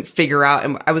couldn't figure out,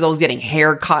 and I was always getting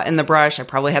hair caught in the brush. I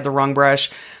probably had the wrong brush,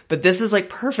 but this is like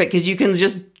perfect because you can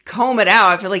just comb it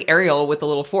out. I feel like Ariel with the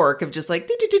little fork of just like,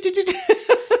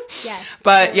 yes.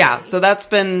 But yeah, so that's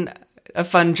been a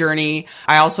fun journey.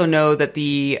 I also know that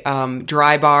the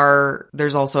dry bar,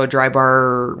 there's also a dry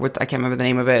bar with, I can't remember the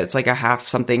name of it. It's like a half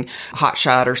something hot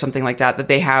shot or something like that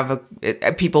they have.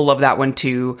 People love that one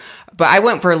too. But I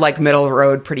went for like middle of the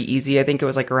road, pretty easy. I think it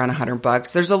was like around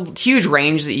 $100. There's a huge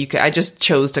range that I just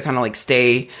chose to kind of like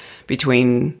stay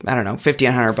between, I don't know, $50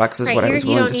 and $100 is what I was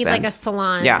willing to spend. You don't need like a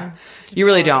salon. Yeah. You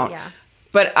really don't. Yeah.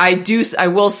 But I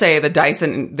will say the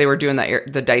Dyson, they were doing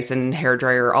the Dyson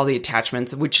hairdryer, all the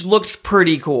attachments, which looked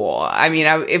pretty cool. I mean,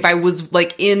 if I was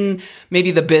like in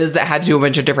maybe the biz that had to do a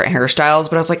bunch of different hairstyles,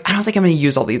 but I was like, I don't think I'm going to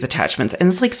use all these attachments. And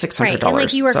it's like $600. Right. And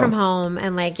like you work from home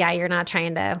and like, yeah, you're not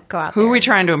trying to go out there. Who are we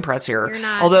trying to impress here? You're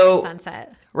not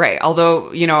Sunset. Right.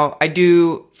 Although, I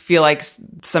do feel like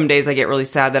some days I get really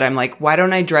sad that I'm like, why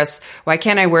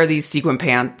can't I wear these sequin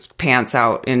pants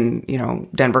out in,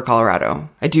 Denver, Colorado?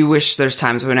 I do wish there's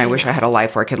times when I wish I had a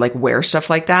life where I could like wear stuff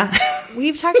like that.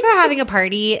 We've talked about having a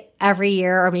party every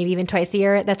year or maybe even twice a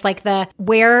year. That's like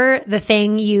wear the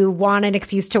thing you want an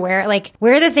excuse to wear, like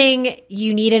wear the thing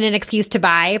you needed an excuse to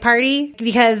buy party,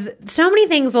 because so many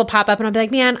things will pop up and I'll be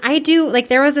like, man, I do like,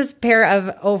 there was this pair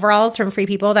of overalls from Free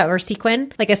People that were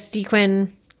sequin,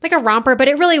 like a romper, but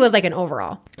it really was like an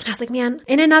overall. And I was like, man,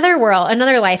 in another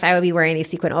life, I would be wearing these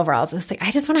sequin overalls. And it's like, I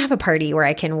just want to have a party where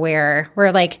I can where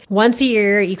like once a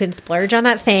year you can splurge on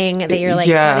that thing that you're like,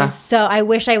 that is so, I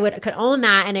wish I could own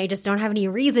that. And I just don't have any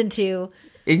reason to.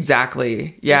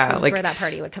 Exactly. Yeah. Like where that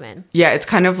party would come in. Yeah. It's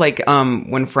kind of like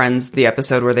when Friends, the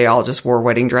episode where they all just wore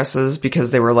wedding dresses because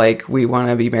they were like, we want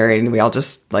to be married. And we all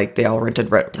just like, they all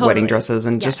rented wedding dresses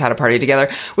and just had a party together,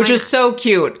 which was so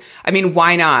cute. I mean,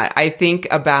 why not? I think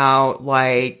about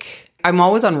like I'm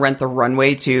always on Rent the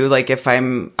Runway too. Like if I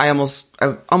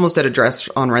almost did a dress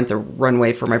on Rent the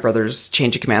Runway for my brother's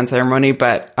change of command ceremony,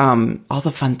 but all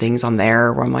the fun things on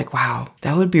there where I'm like, wow,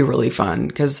 that would be really fun.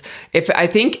 Because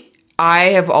I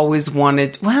have always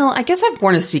wanted, well, I guess I've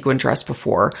worn a sequin dress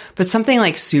before, but something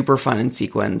like super fun in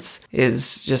sequins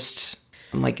is just,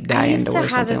 I'm like dying to wear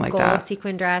something like that. I used to have this gold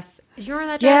sequin dress. Did you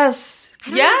remember that dress? Yes. I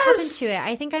don't know what happened to it.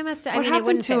 I think I must. It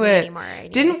wouldn't fit me anymore.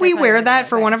 Didn't we wear that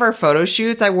for one of our photo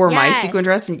shoots? I wore my sequin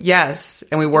dress.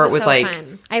 And we wore it with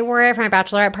fun. I wore it for my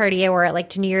bachelorette party. I wore it like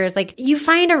to New Year's. Like you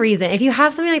find a reason. If you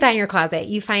have something like that in your closet,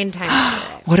 you find time to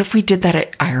do it. What if we did that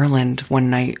at Ireland one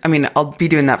night? I mean, I'll be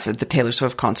doing that for the Taylor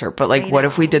Swift concert, but like, what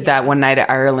if we did that one night at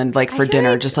Ireland, like for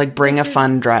dinner, just like bring a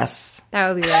fun dress? That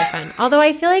would be really fun. Although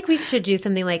I feel like we should do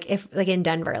something like in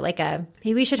Denver,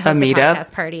 maybe we should host a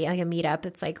podcast party, like a meetup.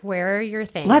 It's like, wear your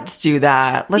thing. Let's do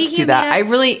that. Let's do that.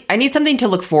 I need something to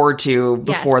look forward to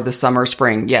before the summer,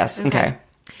 spring. Yes. Okay.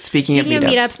 Speaking of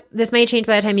meetups, this might change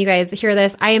by the time you guys hear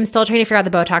this. I am still trying to figure out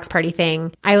the Botox party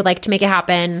thing. I would like to make it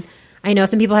happen. I know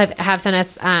some people have sent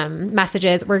us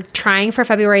messages. We're trying for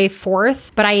February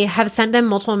 4th, but I have sent them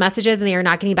multiple messages and they are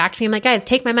not getting back to me. I'm like, guys,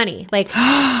 take my money. Like,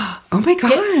 oh my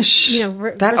gosh.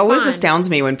 That always astounds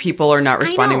me when people are not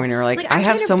responding when you're like I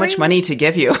have so much money to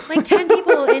give you. Like 10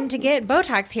 people in to get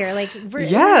Botox here. Like,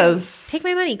 yes. Take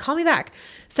my money. Call me back.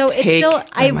 So it's still,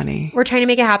 we're trying to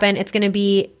make it happen. It's going to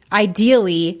be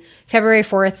ideally February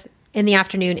 4th. In the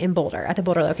afternoon in Boulder, at the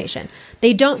Boulder location.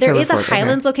 There is a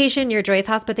Highlands location near Joy's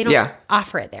house, but they don't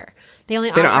offer it there. They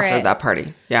don't offer that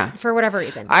party. Yeah. For whatever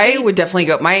reason. I would definitely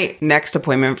go. My next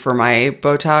appointment for my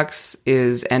Botox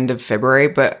is end of February,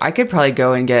 but I could probably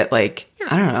go and get I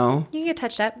don't know. You can get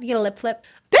touched up. You get a lip flip.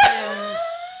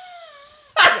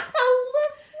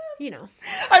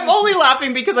 I'm only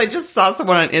laughing because I just saw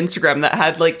someone on Instagram that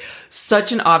had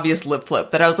such an obvious lip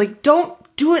flip that I was like, don't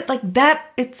do it like that.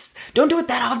 Don't do it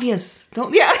that obvious. I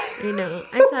know.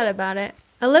 I thought about it.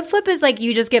 A lip flip is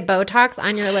you just get Botox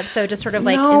on your lips, so just sort of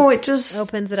it just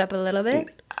opens it up a little bit.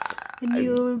 And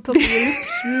you put your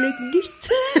lips like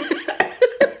this.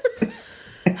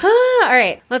 All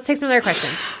right, let's take some other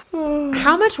questions.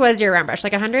 How much was your round brush?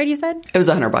 100, you said? It was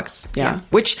 $100. Yeah.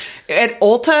 Which at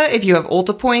Ulta, if you have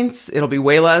Ulta points, it'll be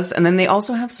way less. And then they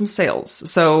also have some sales.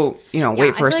 So,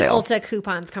 wait for a sale. Ulta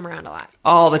coupons come around a lot.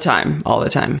 All the time.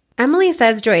 Emily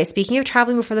says, Joy, speaking of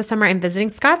traveling before the summer, I'm visiting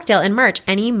Scottsdale in March.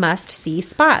 Any must-see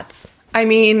spots? I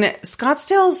mean,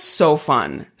 Scottsdale is so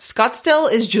fun.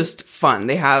 Scottsdale is just fun.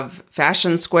 They have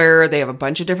Fashion Square. They have a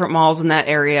bunch of different malls in that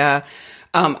area.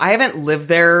 I haven't lived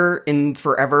there in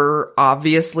forever,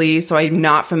 obviously, so I'm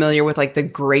not familiar with the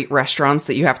great restaurants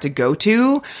that you have to go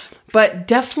to, but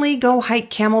definitely go hike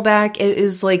Camelback. It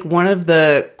is one of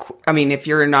the, if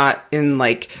you're not in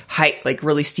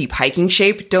really steep hiking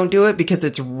shape, don't do it because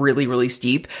it's really, really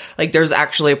steep. There's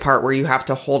actually a part where you have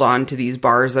to hold on to these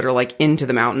bars that are into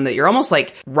the mountain that you're almost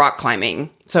rock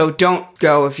climbing. So don't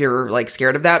go if you're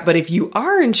scared of that. But if you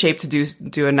are in shape to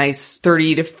do a nice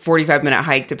 30 to 45 minute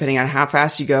hike, depending on how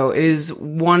fast you go, it is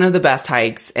one of the best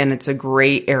hikes and it's a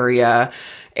great area.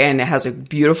 And it has a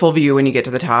beautiful view when you get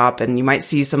to the top, and you might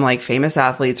see some famous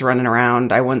athletes running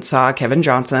around. I once saw Kevin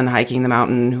Johnson hiking the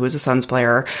mountain, who was a Suns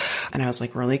player, and I was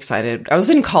really excited. I was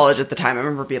in college at the time. I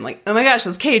remember being oh my gosh,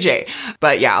 that's KJ.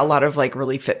 But yeah, a lot of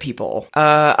really fit people.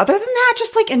 Other than that,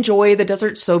 just enjoy the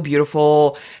desert. So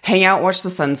beautiful. Hang out, watch the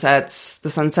sunsets. The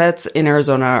sunsets in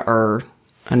Arizona are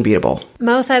unbeatable.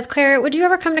 Mo says, Claire, would you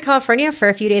ever come to California for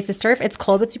a few days to surf? It's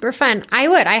cold but super fun. I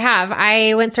would. I have.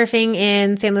 I went surfing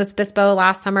in San Luis Obispo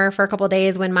last summer for a couple of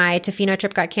days when my Tofino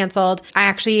trip got canceled. I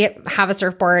actually have a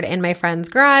surfboard in my friend's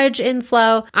garage in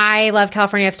SLO. I love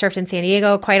California. I've surfed in San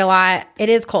Diego quite a lot. It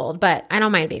is cold, but I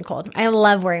don't mind being cold. I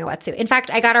love wearing a wetsuit. In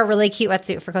fact, I got a really cute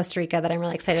wetsuit for Costa Rica that I'm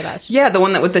really excited about. The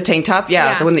one that with the tank top.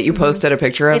 Yeah, the one that you posted a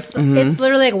picture of. It's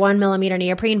literally 1 millimeter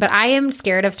neoprene, but I am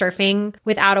scared of surfing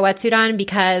without a wetsuit on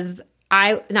because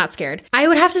not scared. I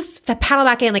would have to paddle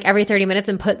back in every 30 minutes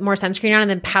and put more sunscreen on and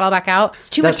then paddle back out. It's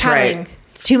too much paddling. Right.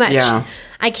 It's too much. Yeah.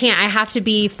 I can't. I have to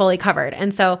be fully covered.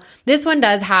 And so this one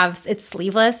does have, it's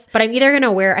sleeveless, but I'm either going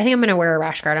to wear, I think I'm going to wear a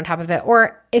rash guard on top of it,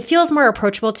 or it feels more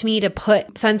approachable to me to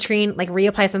put sunscreen,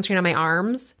 reapply sunscreen on my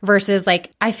arms versus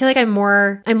I feel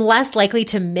I'm less likely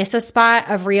to miss a spot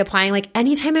of reapplying.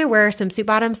 Anytime I wear a swimsuit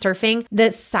bottom surfing,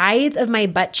 the sides of my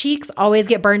butt cheeks always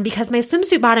get burned because my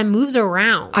swimsuit bottom moves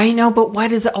around. I know, but why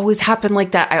does it always happen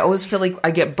like that? I always feel I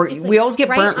get burnt. We always get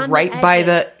burnt right by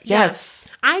the, yes.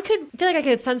 I feel I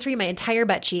could sunscreen my entire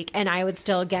butt cheek and I would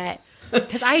still get,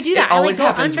 because I do that. It always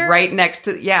happens right next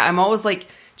to, I'm always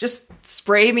just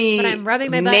spray me but I'm rubbing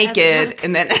my butt naked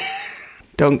and then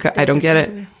I don't get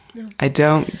it. I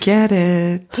don't get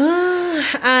it. All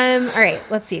right,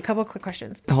 let's see. A couple quick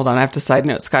questions. Hold on, I have to side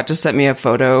note. Scott just sent me a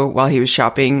photo while he was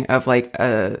shopping of like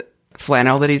a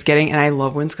flannel that he's getting. And I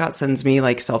love when Scott sends me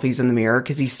like selfies in the mirror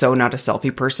because he's so not a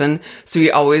selfie person. So he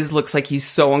always looks like he's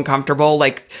so uncomfortable,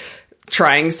 like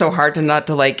trying so hard to not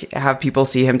to like have people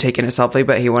see him taking a selfie,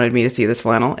 but he wanted me to see this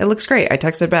flannel. It looks great. I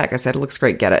texted back. I said, it looks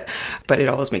great. Get it. But it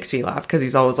always makes me laugh because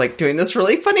he's always like doing this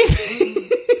really funny thing.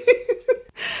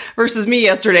 Versus me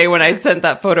yesterday when I sent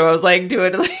that photo, I was like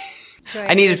doing like,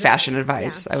 I needed fashion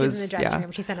advice. Yeah, she was in the dressing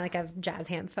room. She sent like a jazz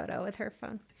hands photo with her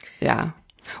phone. Yeah.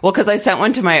 Well, because I sent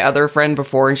one to my other friend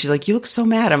before and she's like, you look so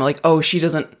mad. I'm like, oh, she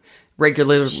doesn't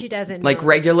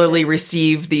regularly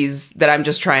receive these, that I'm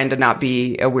just trying to not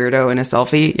be a weirdo in a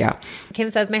selfie. Yeah.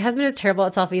 Kim says, my husband is terrible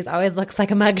at selfies, always looks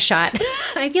like a mugshot.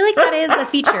 I feel like that is a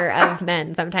feature of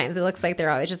men sometimes. It looks like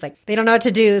they're always just like, they don't know what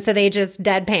to do, so they just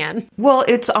deadpan. Well,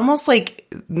 it's almost like,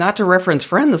 not to reference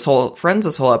Friends this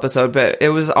whole episode, but it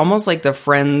was almost like the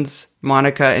Friends,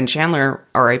 Monica and Chandler,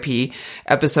 RIP,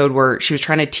 episode where she was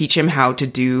trying to teach him how to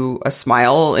do a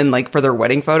smile in like for their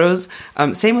wedding photos.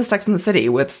 Same with Sex and the City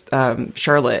with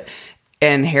Charlotte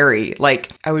and Harry.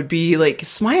 Like, I would be like,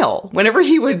 smile. Whenever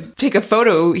he would take a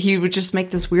photo, he would just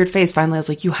make this weird face. Finally, I was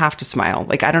like, you have to smile.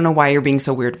 Like, I don't know why you're being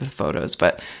so weird with photos,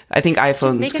 but I think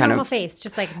iPhones just make a normal face.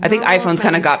 Just like I think iPhones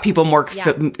kind of got people more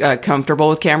comfortable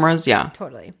with cameras. Yeah,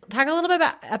 totally. Talk a little bit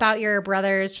about your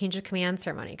brother's change of command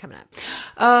ceremony coming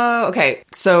up. Okay.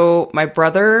 So my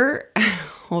brother.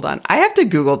 Hold on. I have to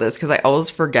Google this because I always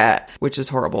forget, which is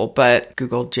horrible, but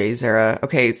Google Jay Zara.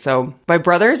 Okay, so my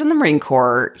brother is in the Marine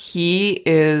Corps. He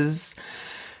is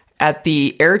at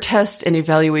the Air Test and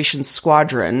Evaluation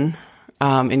Squadron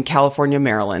in California,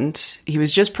 Maryland. He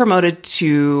was just promoted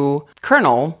to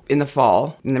colonel in the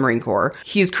fall in the Marine Corps.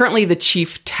 He's currently the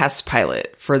chief test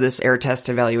pilot for this Air Test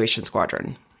Evaluation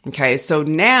Squadron. Okay, so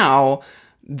now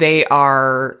they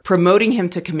are promoting him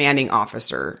to commanding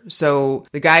officer. So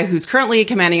the guy who's currently a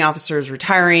commanding officer is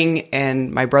retiring,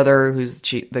 and my brother, who's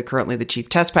currently the chief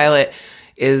test pilot,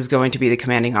 is going to be the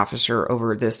commanding officer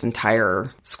over this entire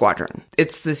squadron.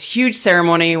 It's this huge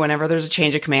ceremony. Whenever there's a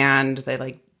change of command, they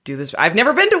like do this. I've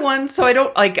never been to one, so I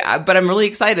don't like, but I'm really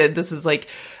excited. This is like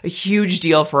a huge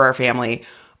deal for our family.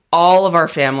 All of our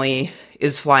family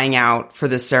is flying out for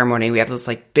this ceremony. We have this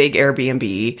like big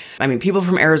Airbnb. I mean, people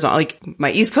from Arizona, like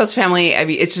my East Coast family. I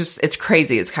mean, it's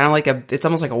crazy. It's kind of like it's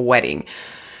almost like a wedding.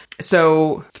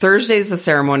 So Thursday's the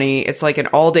ceremony. It's like an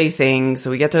all day thing.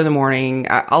 So we get there in the morning.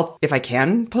 I'll, if I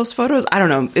can, post photos. I don't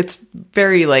know. It's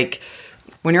very like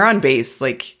when you're on base,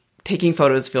 like taking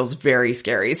photos feels very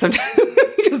scary sometimes.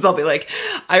 They'll be like,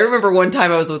 I remember one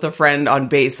time I was with a friend on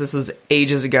base. This was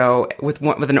ages ago with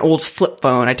an old flip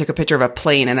phone. I took a picture of a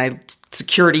plane and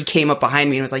security came up behind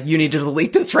me and was like, you need to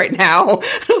delete this right now. And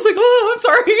I was like, oh, I'm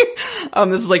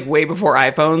sorry. This is like way before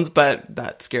iPhones, but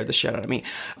that scared the shit out of me.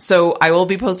 So I will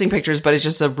be posting pictures, but it's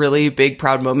just a really big,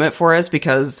 proud moment for us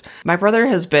because my brother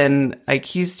has been like,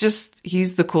 he's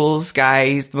the coolest guy.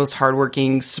 He's the most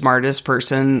hardworking, smartest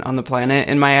person on the planet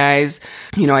in my eyes.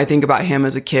 You know, I think about him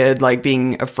as a kid, like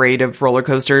being afraid of roller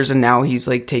coasters, and now he's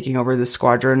like taking over this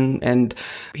squadron, and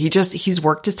he's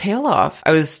worked his tail off.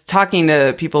 I was talking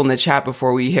to people in the chat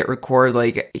before we hit record,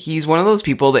 like he's one of those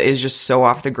people that is just so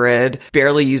off the grid,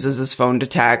 barely uses his phone to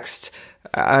text.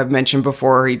 I've mentioned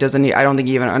before, I don't think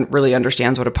he even really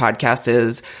understands what a podcast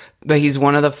is, but he's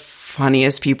one of the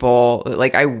funniest people.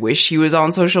 Like, I wish he was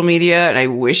on social media, and I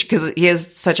wish, because he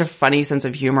has such a funny sense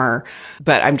of humor,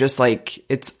 but I'm just like,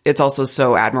 it's also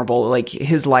so admirable. Like,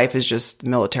 his life is just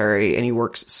military, and he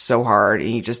works so hard, and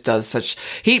he just does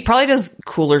he probably does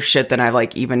cooler shit than I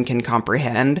like even can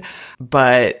comprehend.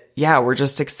 But yeah, we're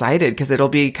just excited because it'll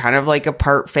be kind of like a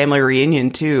part family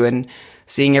reunion too, and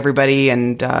seeing everybody,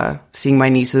 and seeing my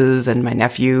nieces and my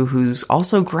nephew, who's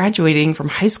also graduating from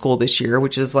high school this year,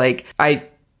 which is like, I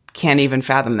can't even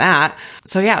fathom that.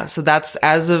 So yeah, so that's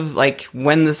as of like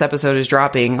when this episode is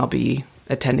dropping, I'll be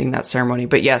attending that ceremony.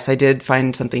 But yes, I did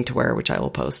find something to wear, which I will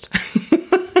post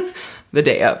the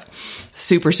day of.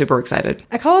 Super, super excited.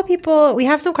 A couple of people, we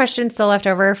have some questions still left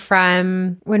over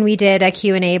from when we did a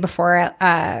Q&A before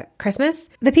Christmas.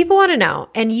 The people want to know,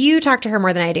 and you talk to her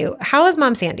more than I do, how is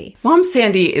Mom Sandy? Mom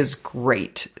Sandy is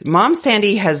great. Mom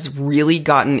Sandy has really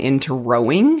gotten into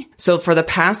rowing. So for the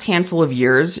past handful of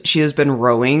years, she has been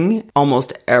rowing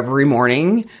almost every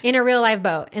morning. In a real live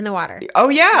boat, in the water. Oh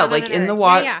yeah, in the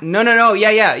water. Yeah. No.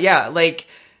 Yeah. Like,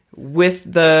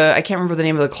 with I can't remember the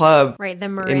name of the club. Right, the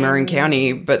Marin. In Marin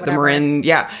County, but whatever. The Marin,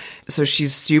 yeah. So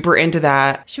she's super into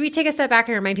that. Should we take a step back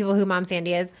and remind people who Mom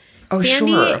Sandy is? Oh,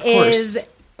 Sandy sure, of course.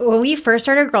 When we first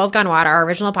started Girls Gone Wild, our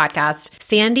original podcast,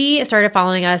 Sandy started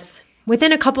following us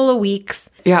within a couple of weeks.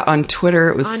 Yeah, on Twitter,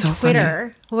 it was so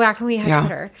funny. Well, back when we had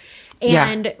Twitter.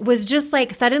 And was just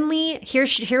like, suddenly, here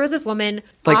was this woman.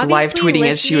 Like live tweeting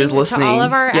as she was listening. To all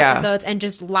of our episodes and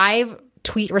just live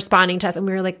tweet responding to us. And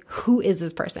we were like, who is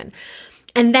this person?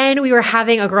 And then we were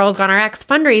having a Girls Gone RX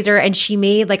fundraiser, and she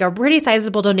made like a pretty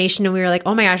sizable donation. And we were like,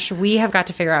 oh my gosh, we have got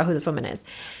to figure out who this woman is.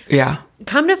 Yeah.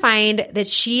 Come to find that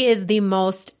she is the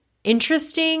most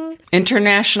interesting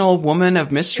international woman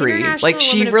of mystery. Like,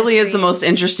 she really is the most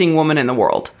interesting woman in the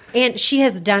world. And she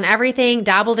has done everything,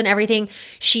 dabbled in everything.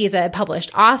 She's a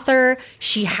published author.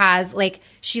 She has like,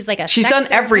 she's like a She's done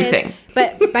everything.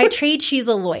 But by trade, she's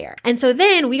a lawyer. And so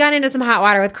then we got into some hot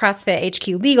water with CrossFit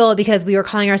HQ Legal because we were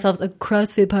calling ourselves a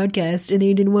CrossFit podcast and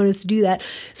they didn't want us to do that.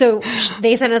 So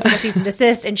they sent us like a cease and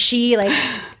desist, and she like,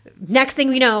 next thing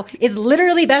we know, is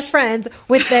literally best friends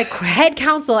with the head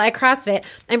counsel at CrossFit.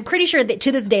 I'm pretty sure that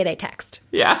to this day they text.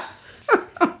 Yeah.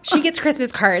 She gets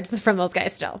Christmas cards from those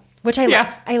guys still, which I love.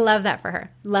 I love that for her.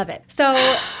 Love it. So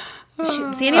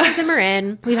Sandy lives in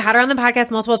Marin. We've had her on the podcast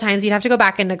multiple times. You'd have to go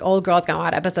back into old Girls Gone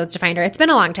Wild episodes to find her. It's been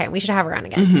a long time. We should have her on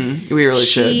again. Mm-hmm. We really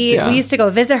should. Yeah. We used to go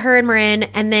visit her in Marin.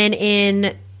 And then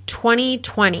in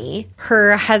 2020,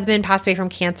 her husband passed away from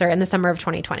cancer in the summer of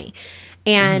 2020.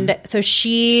 And so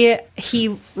he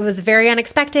was very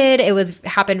unexpected. It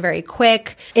happened very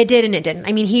quick. It did and it didn't.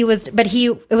 I mean, it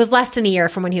was less than a year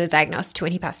from when he was diagnosed to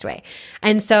when he passed away.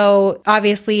 And so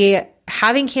obviously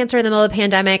having cancer in the middle of the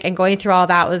pandemic and going through all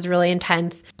that was really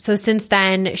intense. So since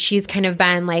then, she's kind of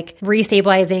been like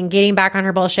restabilizing, getting back on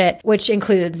her bullshit, which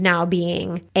includes now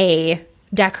being a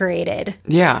decorated.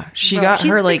 Yeah. She got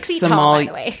her like Somali.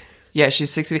 By the way. Yeah,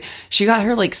 she's 60. She got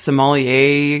her like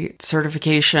sommelier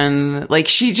certification. Like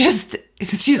she's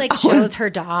like shows her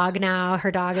dog now. Her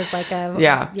dog is like a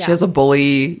she has a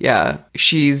bully. Yeah,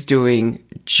 she's doing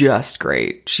just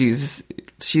great. She's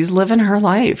living her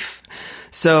life.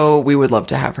 So we would love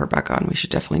to have her back on. We should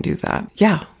definitely do that.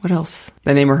 Yeah. What else?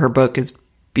 The name of her book is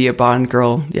Be a Bond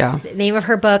Girl. Yeah. The name of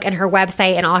her book and her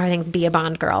website and all her things. Be a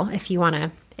Bond Girl.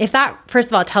 If that, first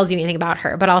of all, tells you anything about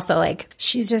her, but also like,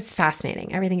 she's just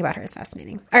fascinating. Everything about her is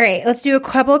fascinating. All right, let's do a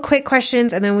couple of quick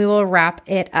questions and then we will wrap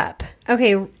it up.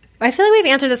 Okay, I feel like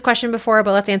we've answered this question before,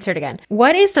 but let's answer it again.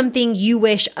 What is something you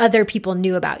wish other people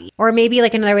knew about you? Or maybe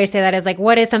like another way to say that is like,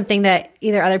 what is something that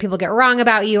either other people get wrong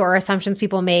about you or assumptions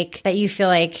people make that you feel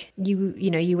like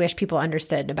you wish people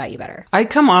understood about you better? I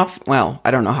come off, well, I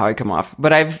don't know how I come off,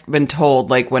 but I've been told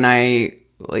like when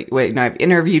I've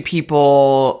interviewed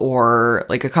people or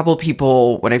like a couple of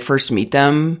people, when I first meet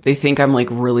them, they think I'm like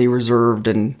really reserved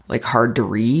and like hard to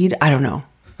read. I don't know.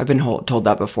 I've been told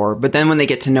that before. But then when they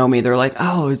get to know me, they're like,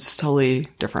 oh, it's totally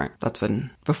different. That's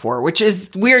been before, which is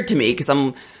weird to me because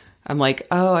I'm like,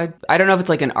 oh, I don't know if it's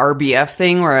like an RBF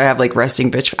thing where I have like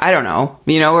resting bitch. I don't know,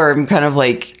 or I'm kind of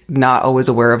like not always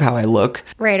aware of how I look.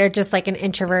 Right. Or just like an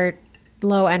introvert,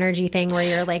 low energy thing where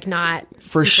you're like not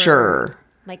for sure.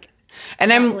 Like,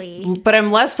 and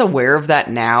I'm less aware of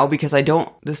that now because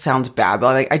this sounds bad,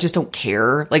 but like, I just don't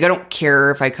care. Like, I don't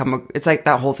care if it's like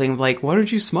that whole thing of like, why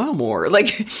don't you smile more?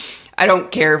 Like, I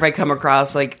don't care if I come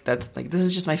across like, that's like, this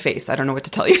is just my face. I don't know what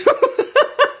to tell you.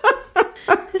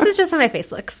 This is just how my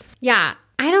face looks. Yeah.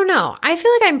 I don't know. I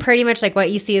feel like I'm pretty much like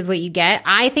what you see is what you get.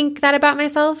 I think that about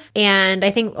myself. And I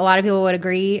think a lot of people would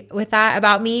agree with that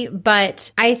about me.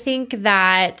 But I think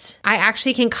that I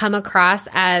actually can come across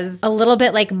as a little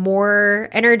bit like more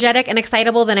energetic and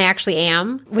excitable than I actually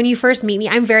am. When you first meet me,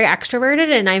 I'm very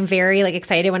extroverted and I'm very like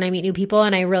excited when I meet new people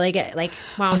and I really get like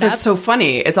wound up. That's so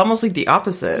funny. It's almost like the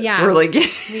opposite. Yeah. We're like,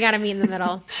 we got to meet in the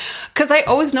middle. Because I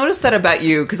always notice that about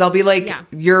you. Because I'll be like,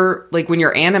 you're like when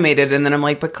you're animated and then I'm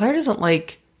like, but Claire doesn't like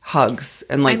hugs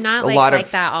and like I'm not like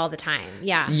that all the time.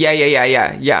 Yeah.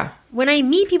 Yeah. When I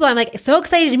meet people, I'm like so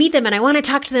excited to meet them and I want to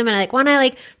talk to them and I like want to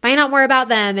like find out more about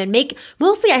them and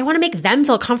mostly I want to make them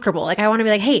feel comfortable. Like I want to be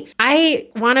like, hey, I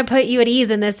want to put you at ease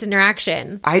in this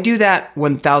interaction. I do that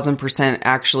 1000%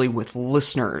 actually with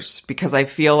listeners because I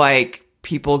feel like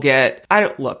people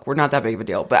we're not that big of a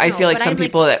deal, but I feel like some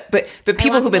people but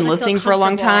people who've been listening for a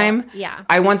long time,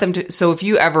 I want them to, so if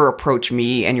you ever approach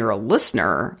me and you're a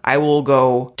listener, I will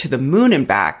go to the moon and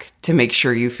back to make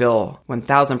sure you feel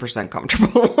 1000%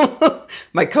 comfortable.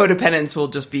 My codependence will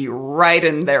just be right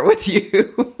in there with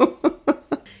you.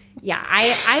 Yeah,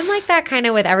 I'm like that kind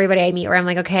of with everybody I meet where I'm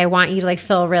like, okay, I want you to like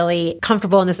feel really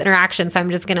comfortable in this interaction. So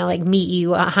I'm just going to like meet you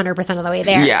 100% of the way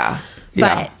there. Yeah.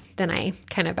 But then I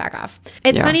kind of back off.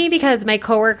 It's funny because my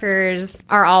coworkers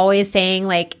are always saying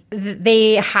like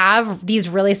they have these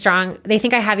really strong, they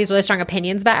think I have these really strong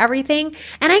opinions about everything.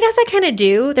 And I guess I kind of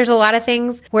do. There's a lot of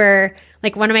things where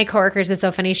Like one of my coworkers is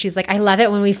so funny. She's like, I love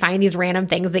it when we find these random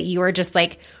things that you are just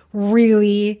like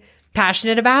really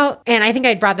passionate about. And I think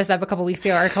I brought this up a couple weeks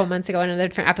ago or a couple months ago in a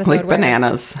different episode. Like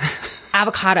bananas.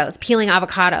 Avocados, peeling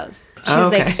avocados. She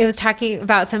was like, it was talking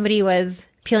about somebody was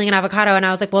peeling an avocado, and I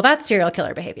was like, well, that's serial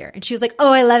killer behavior. And she was like,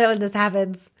 oh, I love it when this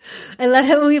happens. I love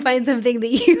it when we find something that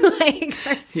you like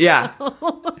are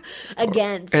so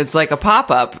against. It's like a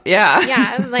pop-up. Yeah.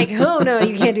 Yeah. I'm like, oh no,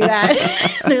 you can't do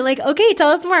that. And they're like, okay,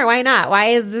 tell us more. Why not? Why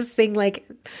is this thing like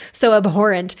so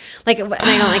abhorrent? Like, and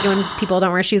I don't like it when people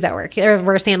don't wear shoes at work or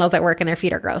wear sandals at work and their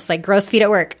feet are gross. Like gross feet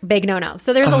at work, big no-no.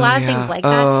 So there's a lot of things like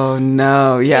that. Oh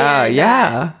no. Yeah. And,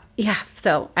 yeah. Yeah.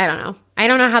 So I don't know. I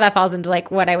don't know how that falls into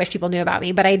like what I wish people knew about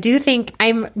me, but I do think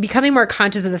I'm becoming more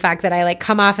conscious of the fact that I like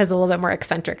come off as a little bit more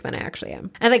eccentric than I actually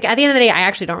am. And like at the end of the day, I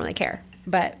actually don't really care,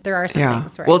 but there are some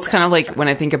things where it's kind of like when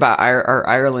I think about our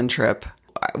Ireland trip,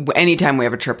 anytime we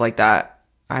have a trip like that,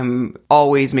 I'm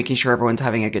always making sure everyone's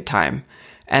having a good time.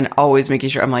 And always making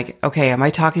sure I'm like, okay, am I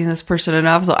talking to this person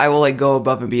enough? So I will like go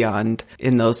above and beyond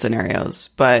in those scenarios.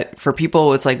 But for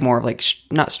people, it's like more of like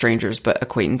not strangers, but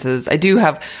acquaintances. I do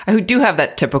have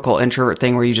that typical introvert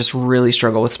thing where you just really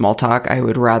struggle with small talk. I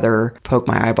would rather poke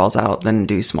my eyeballs out than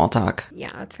do small talk.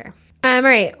 Yeah, that's fair. All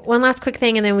right. One last quick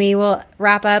thing and then we will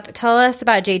wrap up. Tell us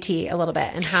about JT a little bit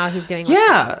and how he's doing.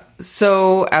 Yeah.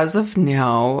 So as of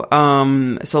now,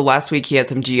 so last week he had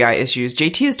some GI issues.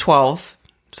 JT is 12.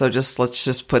 So let's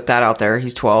just put that out there.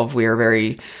 He's 12. We are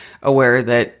very aware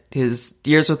that his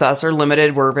years with us are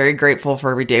limited. We're very grateful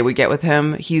for every day we get with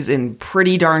him. He's in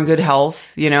pretty darn good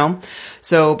health, you know?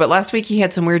 So, but last week he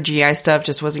had some weird GI stuff,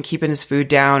 just wasn't keeping his food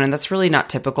down. And that's really not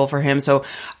typical for him. So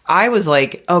I was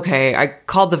like, okay, I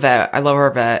called the vet. I love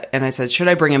our vet. And I said, should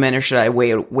I bring him in or should I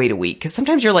wait a week? Cause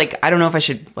sometimes you're like, I don't know if I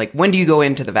should, like, when do you go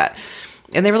into the vet?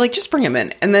 And they were like, just bring him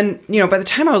in. And then, you know, by the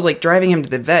time I was like driving him to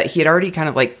the vet, he had already kind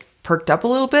of like perked up a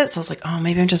little bit. So I was like, oh,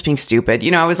 maybe I'm just being stupid. You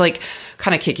know, I was like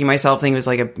kind of kicking myself, thinking it was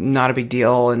like not a big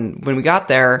deal. And when we got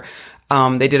there,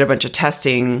 they did a bunch of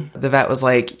testing. The vet was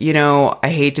like, you know, I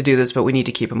hate to do this, but we need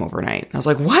to keep him overnight. And I was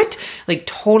like, what? Like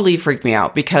totally freaked me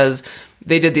out because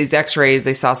they did these x-rays.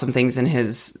 They saw some things in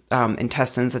his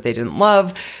intestines that they didn't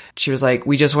love. She was like,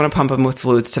 we just want to pump him with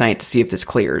fluids tonight to see if this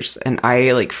clears. And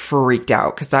I like freaked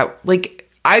out because that like,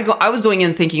 I was going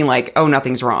in thinking like, oh,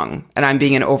 nothing's wrong. And I'm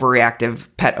being an overreactive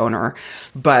pet owner.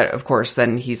 But of course,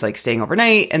 then he's like staying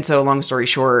overnight. And so long story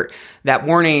short, that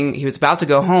morning he was about to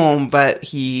go home, but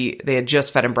they had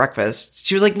just fed him breakfast.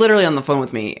 She was like literally on the phone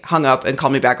with me, hung up and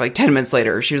called me back like 10 minutes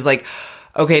later. She was like,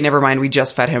 okay, never mind. We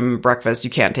just fed him breakfast. You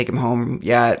can't take him home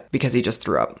yet because he just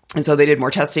threw up. And so they did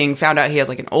more testing, found out he has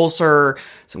like an ulcer,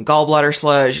 some gallbladder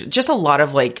sludge, just a lot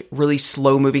of like really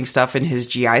slow moving stuff in his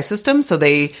GI system. So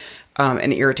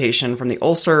an irritation from the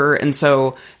ulcer. And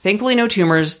so thankfully no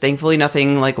tumors, thankfully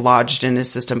nothing like lodged in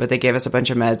his system, but they gave us a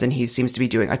bunch of meds and he seems to be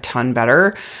doing a ton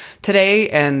better today.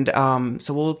 And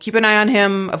so we'll keep an eye on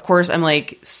him. Of course, I'm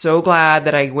like so glad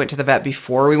that I went to the vet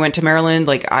before we went to Maryland.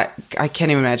 Like I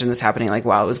can't even imagine this happening like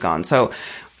while it was gone. So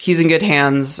he's in good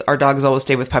hands. Our dogs always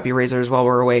stay with puppy raisers while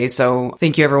we're away. So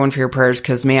thank you everyone for your prayers.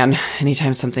 Cause man,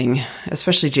 anytime something,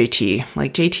 especially JT,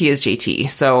 like JT is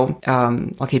JT. So,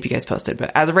 I'll keep you guys posted,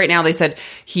 but as of right now, they said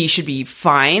he should be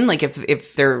fine. Like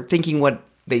if they're thinking what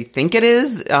they think it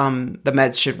is, the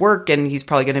meds should work and he's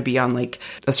probably going to be on like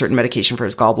a certain medication for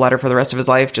his gallbladder for the rest of his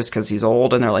life, just cause he's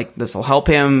old and they're like, this will help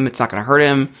him. It's not going to hurt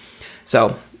him. So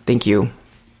thank you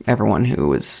everyone who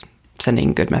was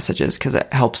sending good messages because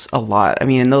it helps a lot. I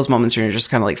mean, in those moments when you're just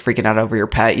kind of like freaking out over your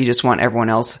pet, you just want everyone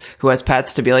else who has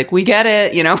pets to be like, we get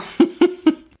it, you know?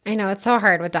 I know it's so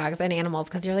hard with dogs and animals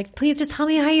because you're like, please just tell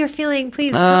me how you're feeling.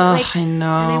 Please. Tell me, like, I know.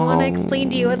 And I want to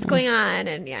explain to you what's going on.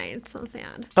 And yeah, it's so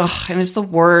sad. Oh, and it's the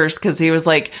worst because he was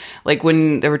like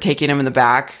when they were taking him in the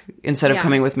back instead of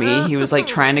coming with me, he was like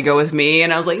trying to go with me.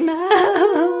 And I was like, no.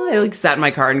 I like sat in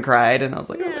my car and cried and I was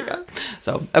like, oh my God.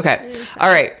 So, okay. All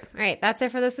right. All right. That's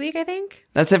it for this week, I think.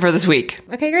 That's it for this week.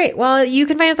 Okay, great. Well, you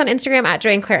can find us on Instagram at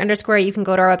JoyandClaire_. You can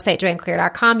go to our website,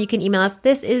 joyandclaire.com. You can email us.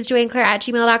 This is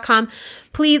joyandclaire@gmail.com.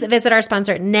 Please visit our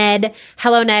sponsor, Ned,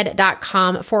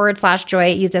 helloned.com/joy.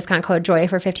 Use discount code JOY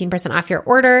for 15% off your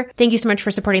order. Thank you so much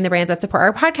for supporting the brands that support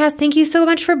our podcast. Thank you so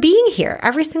much for being here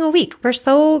every single week. We're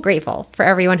so grateful for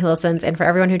everyone who listens and for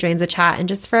everyone who joins the chat and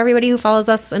just for everybody who follows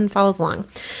us and follows along.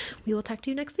 We will talk to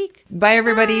you next week. Bye,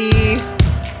 everybody. Bye.